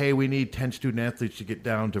Iowa to, hey, we need 10 student-athletes to get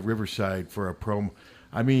down to Riverside for a pro?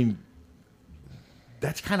 I mean,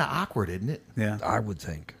 that's kind of awkward, isn't it? Yeah. I would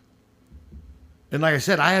think. And like I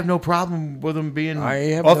said, I have no problem with them being...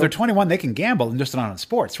 Well, if they're 21, they can gamble and just not on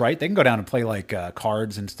sports, right? They can go down and play like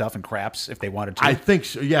cards and stuff and craps if they wanted to. I think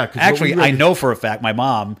so, yeah. Actually, I know for a fact my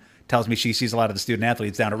mom tells me she sees a lot of the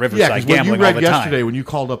student-athletes down at Riverside gambling all the time. Yeah, because what you read yesterday when you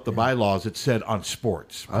called up the bylaws, it said on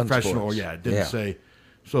sports. Professional, yeah, it didn't say...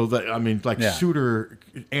 So, Suter,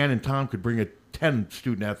 Ann and Tom could bring 10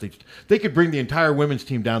 student-athletes. They could bring the entire women's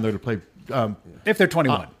team down there to play... if they're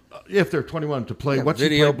 21. If they're 21 to play...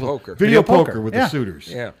 video poker. Video poker with the Suters.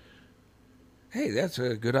 Yeah. Hey, that's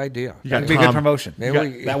a good idea. That'd be a good promotion.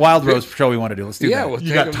 That Wild Rose show we want to do. Let's do that.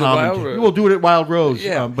 You got Tom. We'll do it at Wild Rose.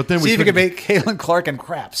 Yeah. But then see if you can make Kalen Clark and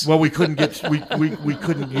craps. Well, we couldn't get we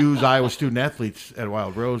couldn't use Iowa student athletes at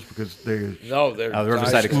Wild Rose because they're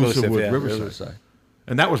Riverside exclusive with yeah. Riverside.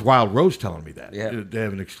 And that was Wild Rose telling me that. Yeah. They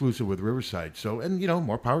have an exclusive with Riverside. So, and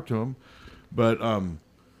more power to them. But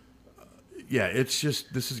yeah, it's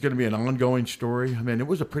just, this is going to be an ongoing story. I mean, it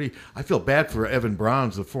was I feel bad for Evan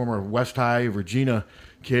Browns, the former West High Regina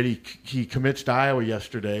kid. He commits to Iowa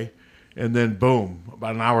yesterday, and then boom,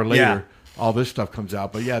 about an hour later, all this stuff comes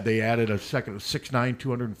out. But yeah, they added a second 6'9",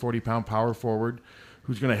 240-pound power forward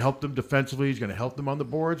who's going to help them defensively. He's going to help them on the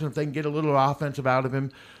boards. And if they can get a little offensive out of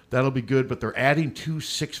him, that'll be good. But they're adding 2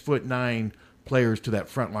 6'9" players to that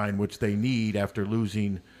front line, which they need after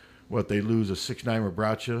losing they lose a 6'9"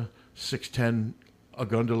 Rabracha, 6'10"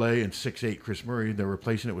 Agundale, and 6'8" Chris Murray. They're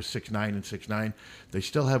replacing it with 6'9" and 6'9". They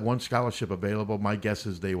still have one scholarship available. My guess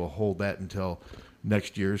is they will hold that until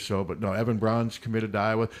next year or so. But no, Evan Braun's committed to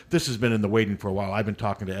Iowa. This has been in the waiting for a while. I've been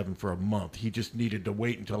talking to Evan for a month. He just needed to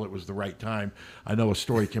wait until it was the right time. I know a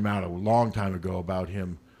story came out a long time ago about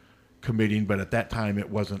him committing, but at that time it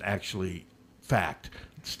wasn't actually fact.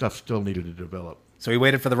 Stuff still needed to develop. So he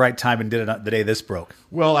waited for the right time and did it the day this broke.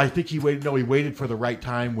 Well, I think he waited. No, he waited for the right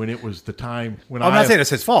time when it was the time when I'm not saying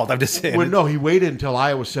it's his fault. I'm just saying. No, he waited until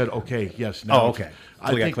Iowa said, "Okay, yes." Now okay.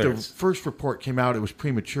 I think the first report came out. It was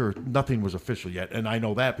premature. Nothing was official yet, and I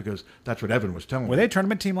know that because that's what Evan was telling me. Were they a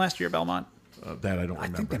tournament team last year, Belmont? That I don't remember. I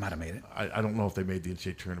think they might have made it. I don't know if they made the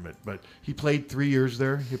NCAA tournament, but he played 3 years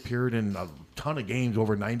there. He appeared in a ton of games,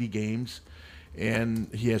 over 90 games. And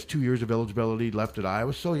he has 2 years of eligibility left at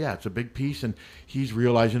Iowa. So, yeah, it's a big piece. And he's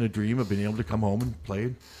realizing a dream of being able to come home and play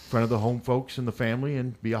in front of the home folks and the family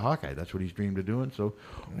and be a Hawkeye. That's what he's dreamed of doing. So,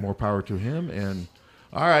 more power to him. And,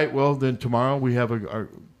 all right, well, then tomorrow we have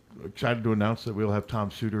excited to announce that we'll have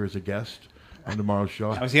Tom Suter as a guest on tomorrow's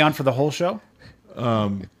show. Was he on for the whole show?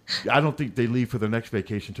 I don't think they leave for the next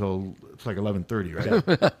vacation until it's like 11:30, right?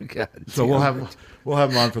 God, so we'll have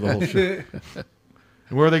him on for the whole show.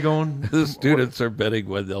 And where are they going? The students are betting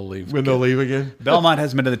when they'll leave. When they'll leave again? Belmont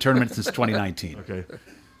hasn't been to the tournament since 2019. Okay.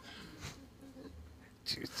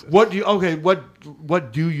 Jesus. What do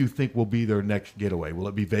you think will be their next getaway? Will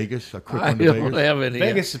it be Vegas? A quick one to Vegas? Have any,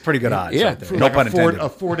 Vegas is pretty good odds. Yeah, right there. No pun intended. A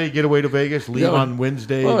 4-day getaway to Vegas. Leave on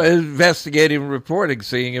Wednesday. Well, investigating, reporting,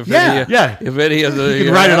 seeing if any of the you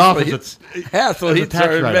can write it off athletes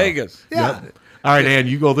are in Vegas. Yeah. Yep. All right, Ann,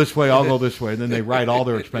 you go this way, I'll go this way, and then they write all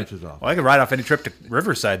their expenses off. Well, I could write off any trip to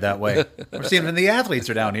Riverside that way. We're seeing if the athletes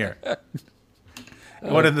are down here.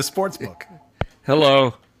 What in the sports book?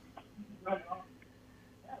 Hello.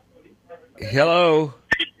 Hello.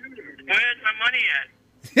 Where's my money at?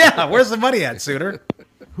 Yeah, where's the money at, Suter?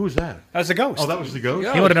 Who's that? That was the ghost. Oh, that was the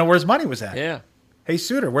ghost? He wanted to know where his money was at. Yeah. Hey,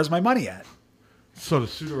 Suter, where's my money at? So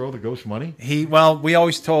does Suter owe the ghost money? We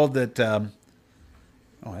always told that...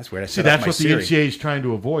 that's weird. That's what the NCAA is trying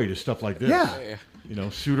to avoid is stuff like this. Yeah.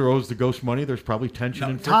 Suter owes the ghost money. There's probably tension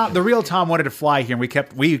and friction. The real Tom wanted to fly here, and we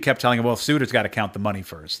kept telling him, well, Suter's got to count the money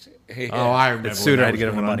first. I remember. Suter had to get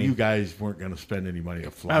him the money. You guys weren't going to spend any money to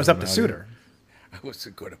fly. I was up to Suter. I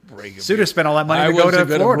wasn't going to bring him. Suter spent all that money to go to I wasn't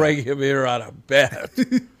going to Florida. bring him here on a bet.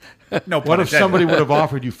 No. What if somebody would have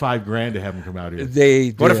offered you $5,000 to have him come out here?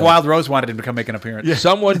 What if Wild Rose wanted him to come make an appearance? Yeah.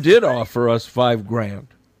 Someone did offer us $5,000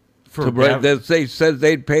 they said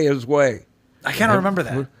they'd pay his way. I can't remember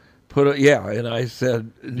that. And I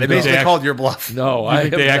said they basically called your bluff. No, I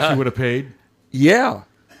think they actually would have paid. Yeah.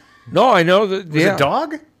 No, I know that. Was it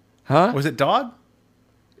Dog? Huh? Was it Dog?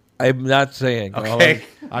 I'm not saying. Okay.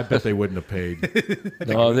 I bet they wouldn't have paid.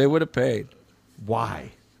 No, they would have paid.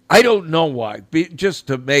 Why? I don't know why. Just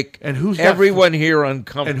to make everyone here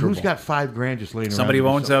uncomfortable. And who's got $5,000 just laying around? Somebody who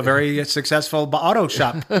owns a very successful auto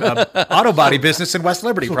shop, auto body business in West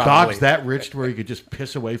Liberty. So probably. Dog's that rich to where he could just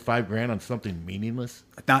piss away $5,000 on something meaningless?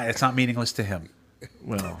 It's not meaningless to him.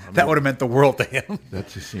 Well, that would have meant the world to him. That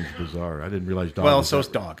just seems bizarre. I didn't realize Dog. Well, so's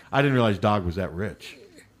Dog. I didn't realize Dog was that rich.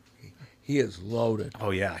 He is loaded.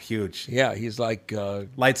 Oh yeah, huge. Yeah, he's like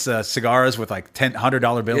lights cigars with like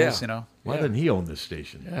 $100 bills. Yeah. You know. Why doesn't he own this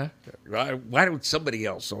station? Yeah. Why don't somebody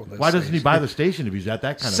else own this? Why doesn't he buy the station if he's at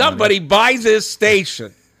that kind of Somebody money? buy this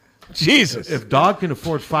station. Jesus. If Dog can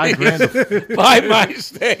afford $5,000 buy my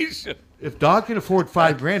station. If Dog can afford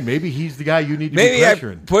 $5,000, maybe he's the guy you need to be Maybe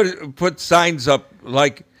pressuring. put signs up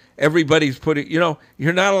like everybody's putting.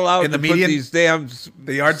 You're not allowed in to the put median, these damn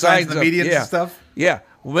the yard signs, the medians and stuff. Yeah.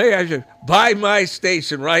 Well, maybe I should buy my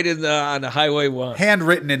station right on the Highway 1.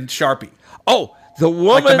 Handwritten in Sharpie. Oh, the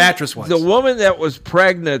woman, like the mattress ones. The woman that was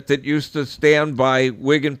pregnant that used to stand by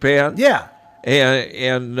Wig and Pan. Yeah.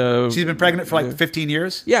 And she's been pregnant for like 15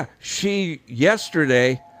 years? Yeah.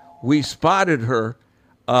 Yesterday, we spotted her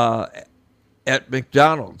at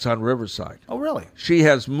McDonald's on Riverside. Oh, really? She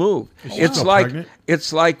has moved. Pregnant?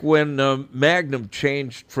 It's like when Magnum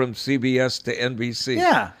changed from CBS to NBC.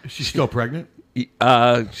 Yeah. Is she still pregnant?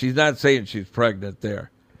 She's not saying she's pregnant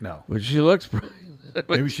there. No. But she looks pregnant.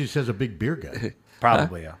 Maybe she says a big beer gut.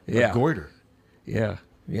 Probably, yeah. Yeah. A goiter. Yeah.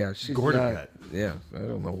 Yeah. She's Goiter not, gut. Yeah. I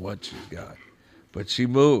don't know what she's got. But she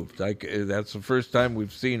moved. That's the first time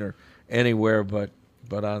we've seen her anywhere but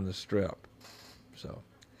on the Strip. So,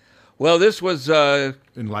 well, this was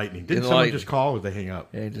enlightening. Didn't someone just call or they hang up?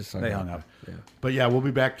 Yeah, they hung up. Yeah. But yeah, we'll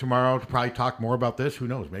be back tomorrow to probably talk more about this. Who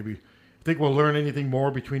knows? Maybe think we'll learn anything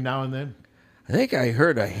more between now and then. I think I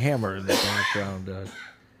heard a hammer in the background.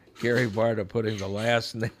 Gary Barta putting the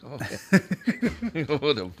last nail.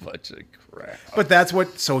 What a bunch of crap. But that's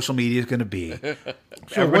what social media is going to be.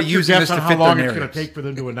 So what's your guess on how long it's going to take for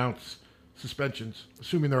them to announce suspensions,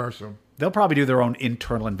 assuming there are some? They'll probably do their own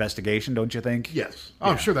internal investigation, don't you think? Yes.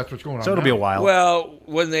 I'm sure that's what's going on. So it'll be a while. Well,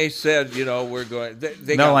 when they said, we're going...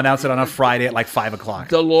 They'll announce it on a Friday at like 5 o'clock.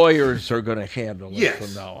 The lawyers are going to handle it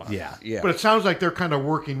from now on. Yeah. But it sounds like they're kind of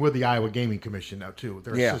working with the Iowa Gaming Commission now, too.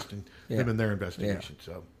 They're assisting them in their investigation.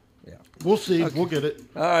 So we'll see. Okay. We'll get it.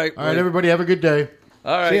 All right. All right, everybody, have a good day.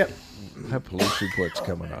 All right. See ya. That police report's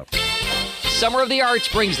coming up. Summer of the Arts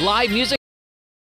brings live music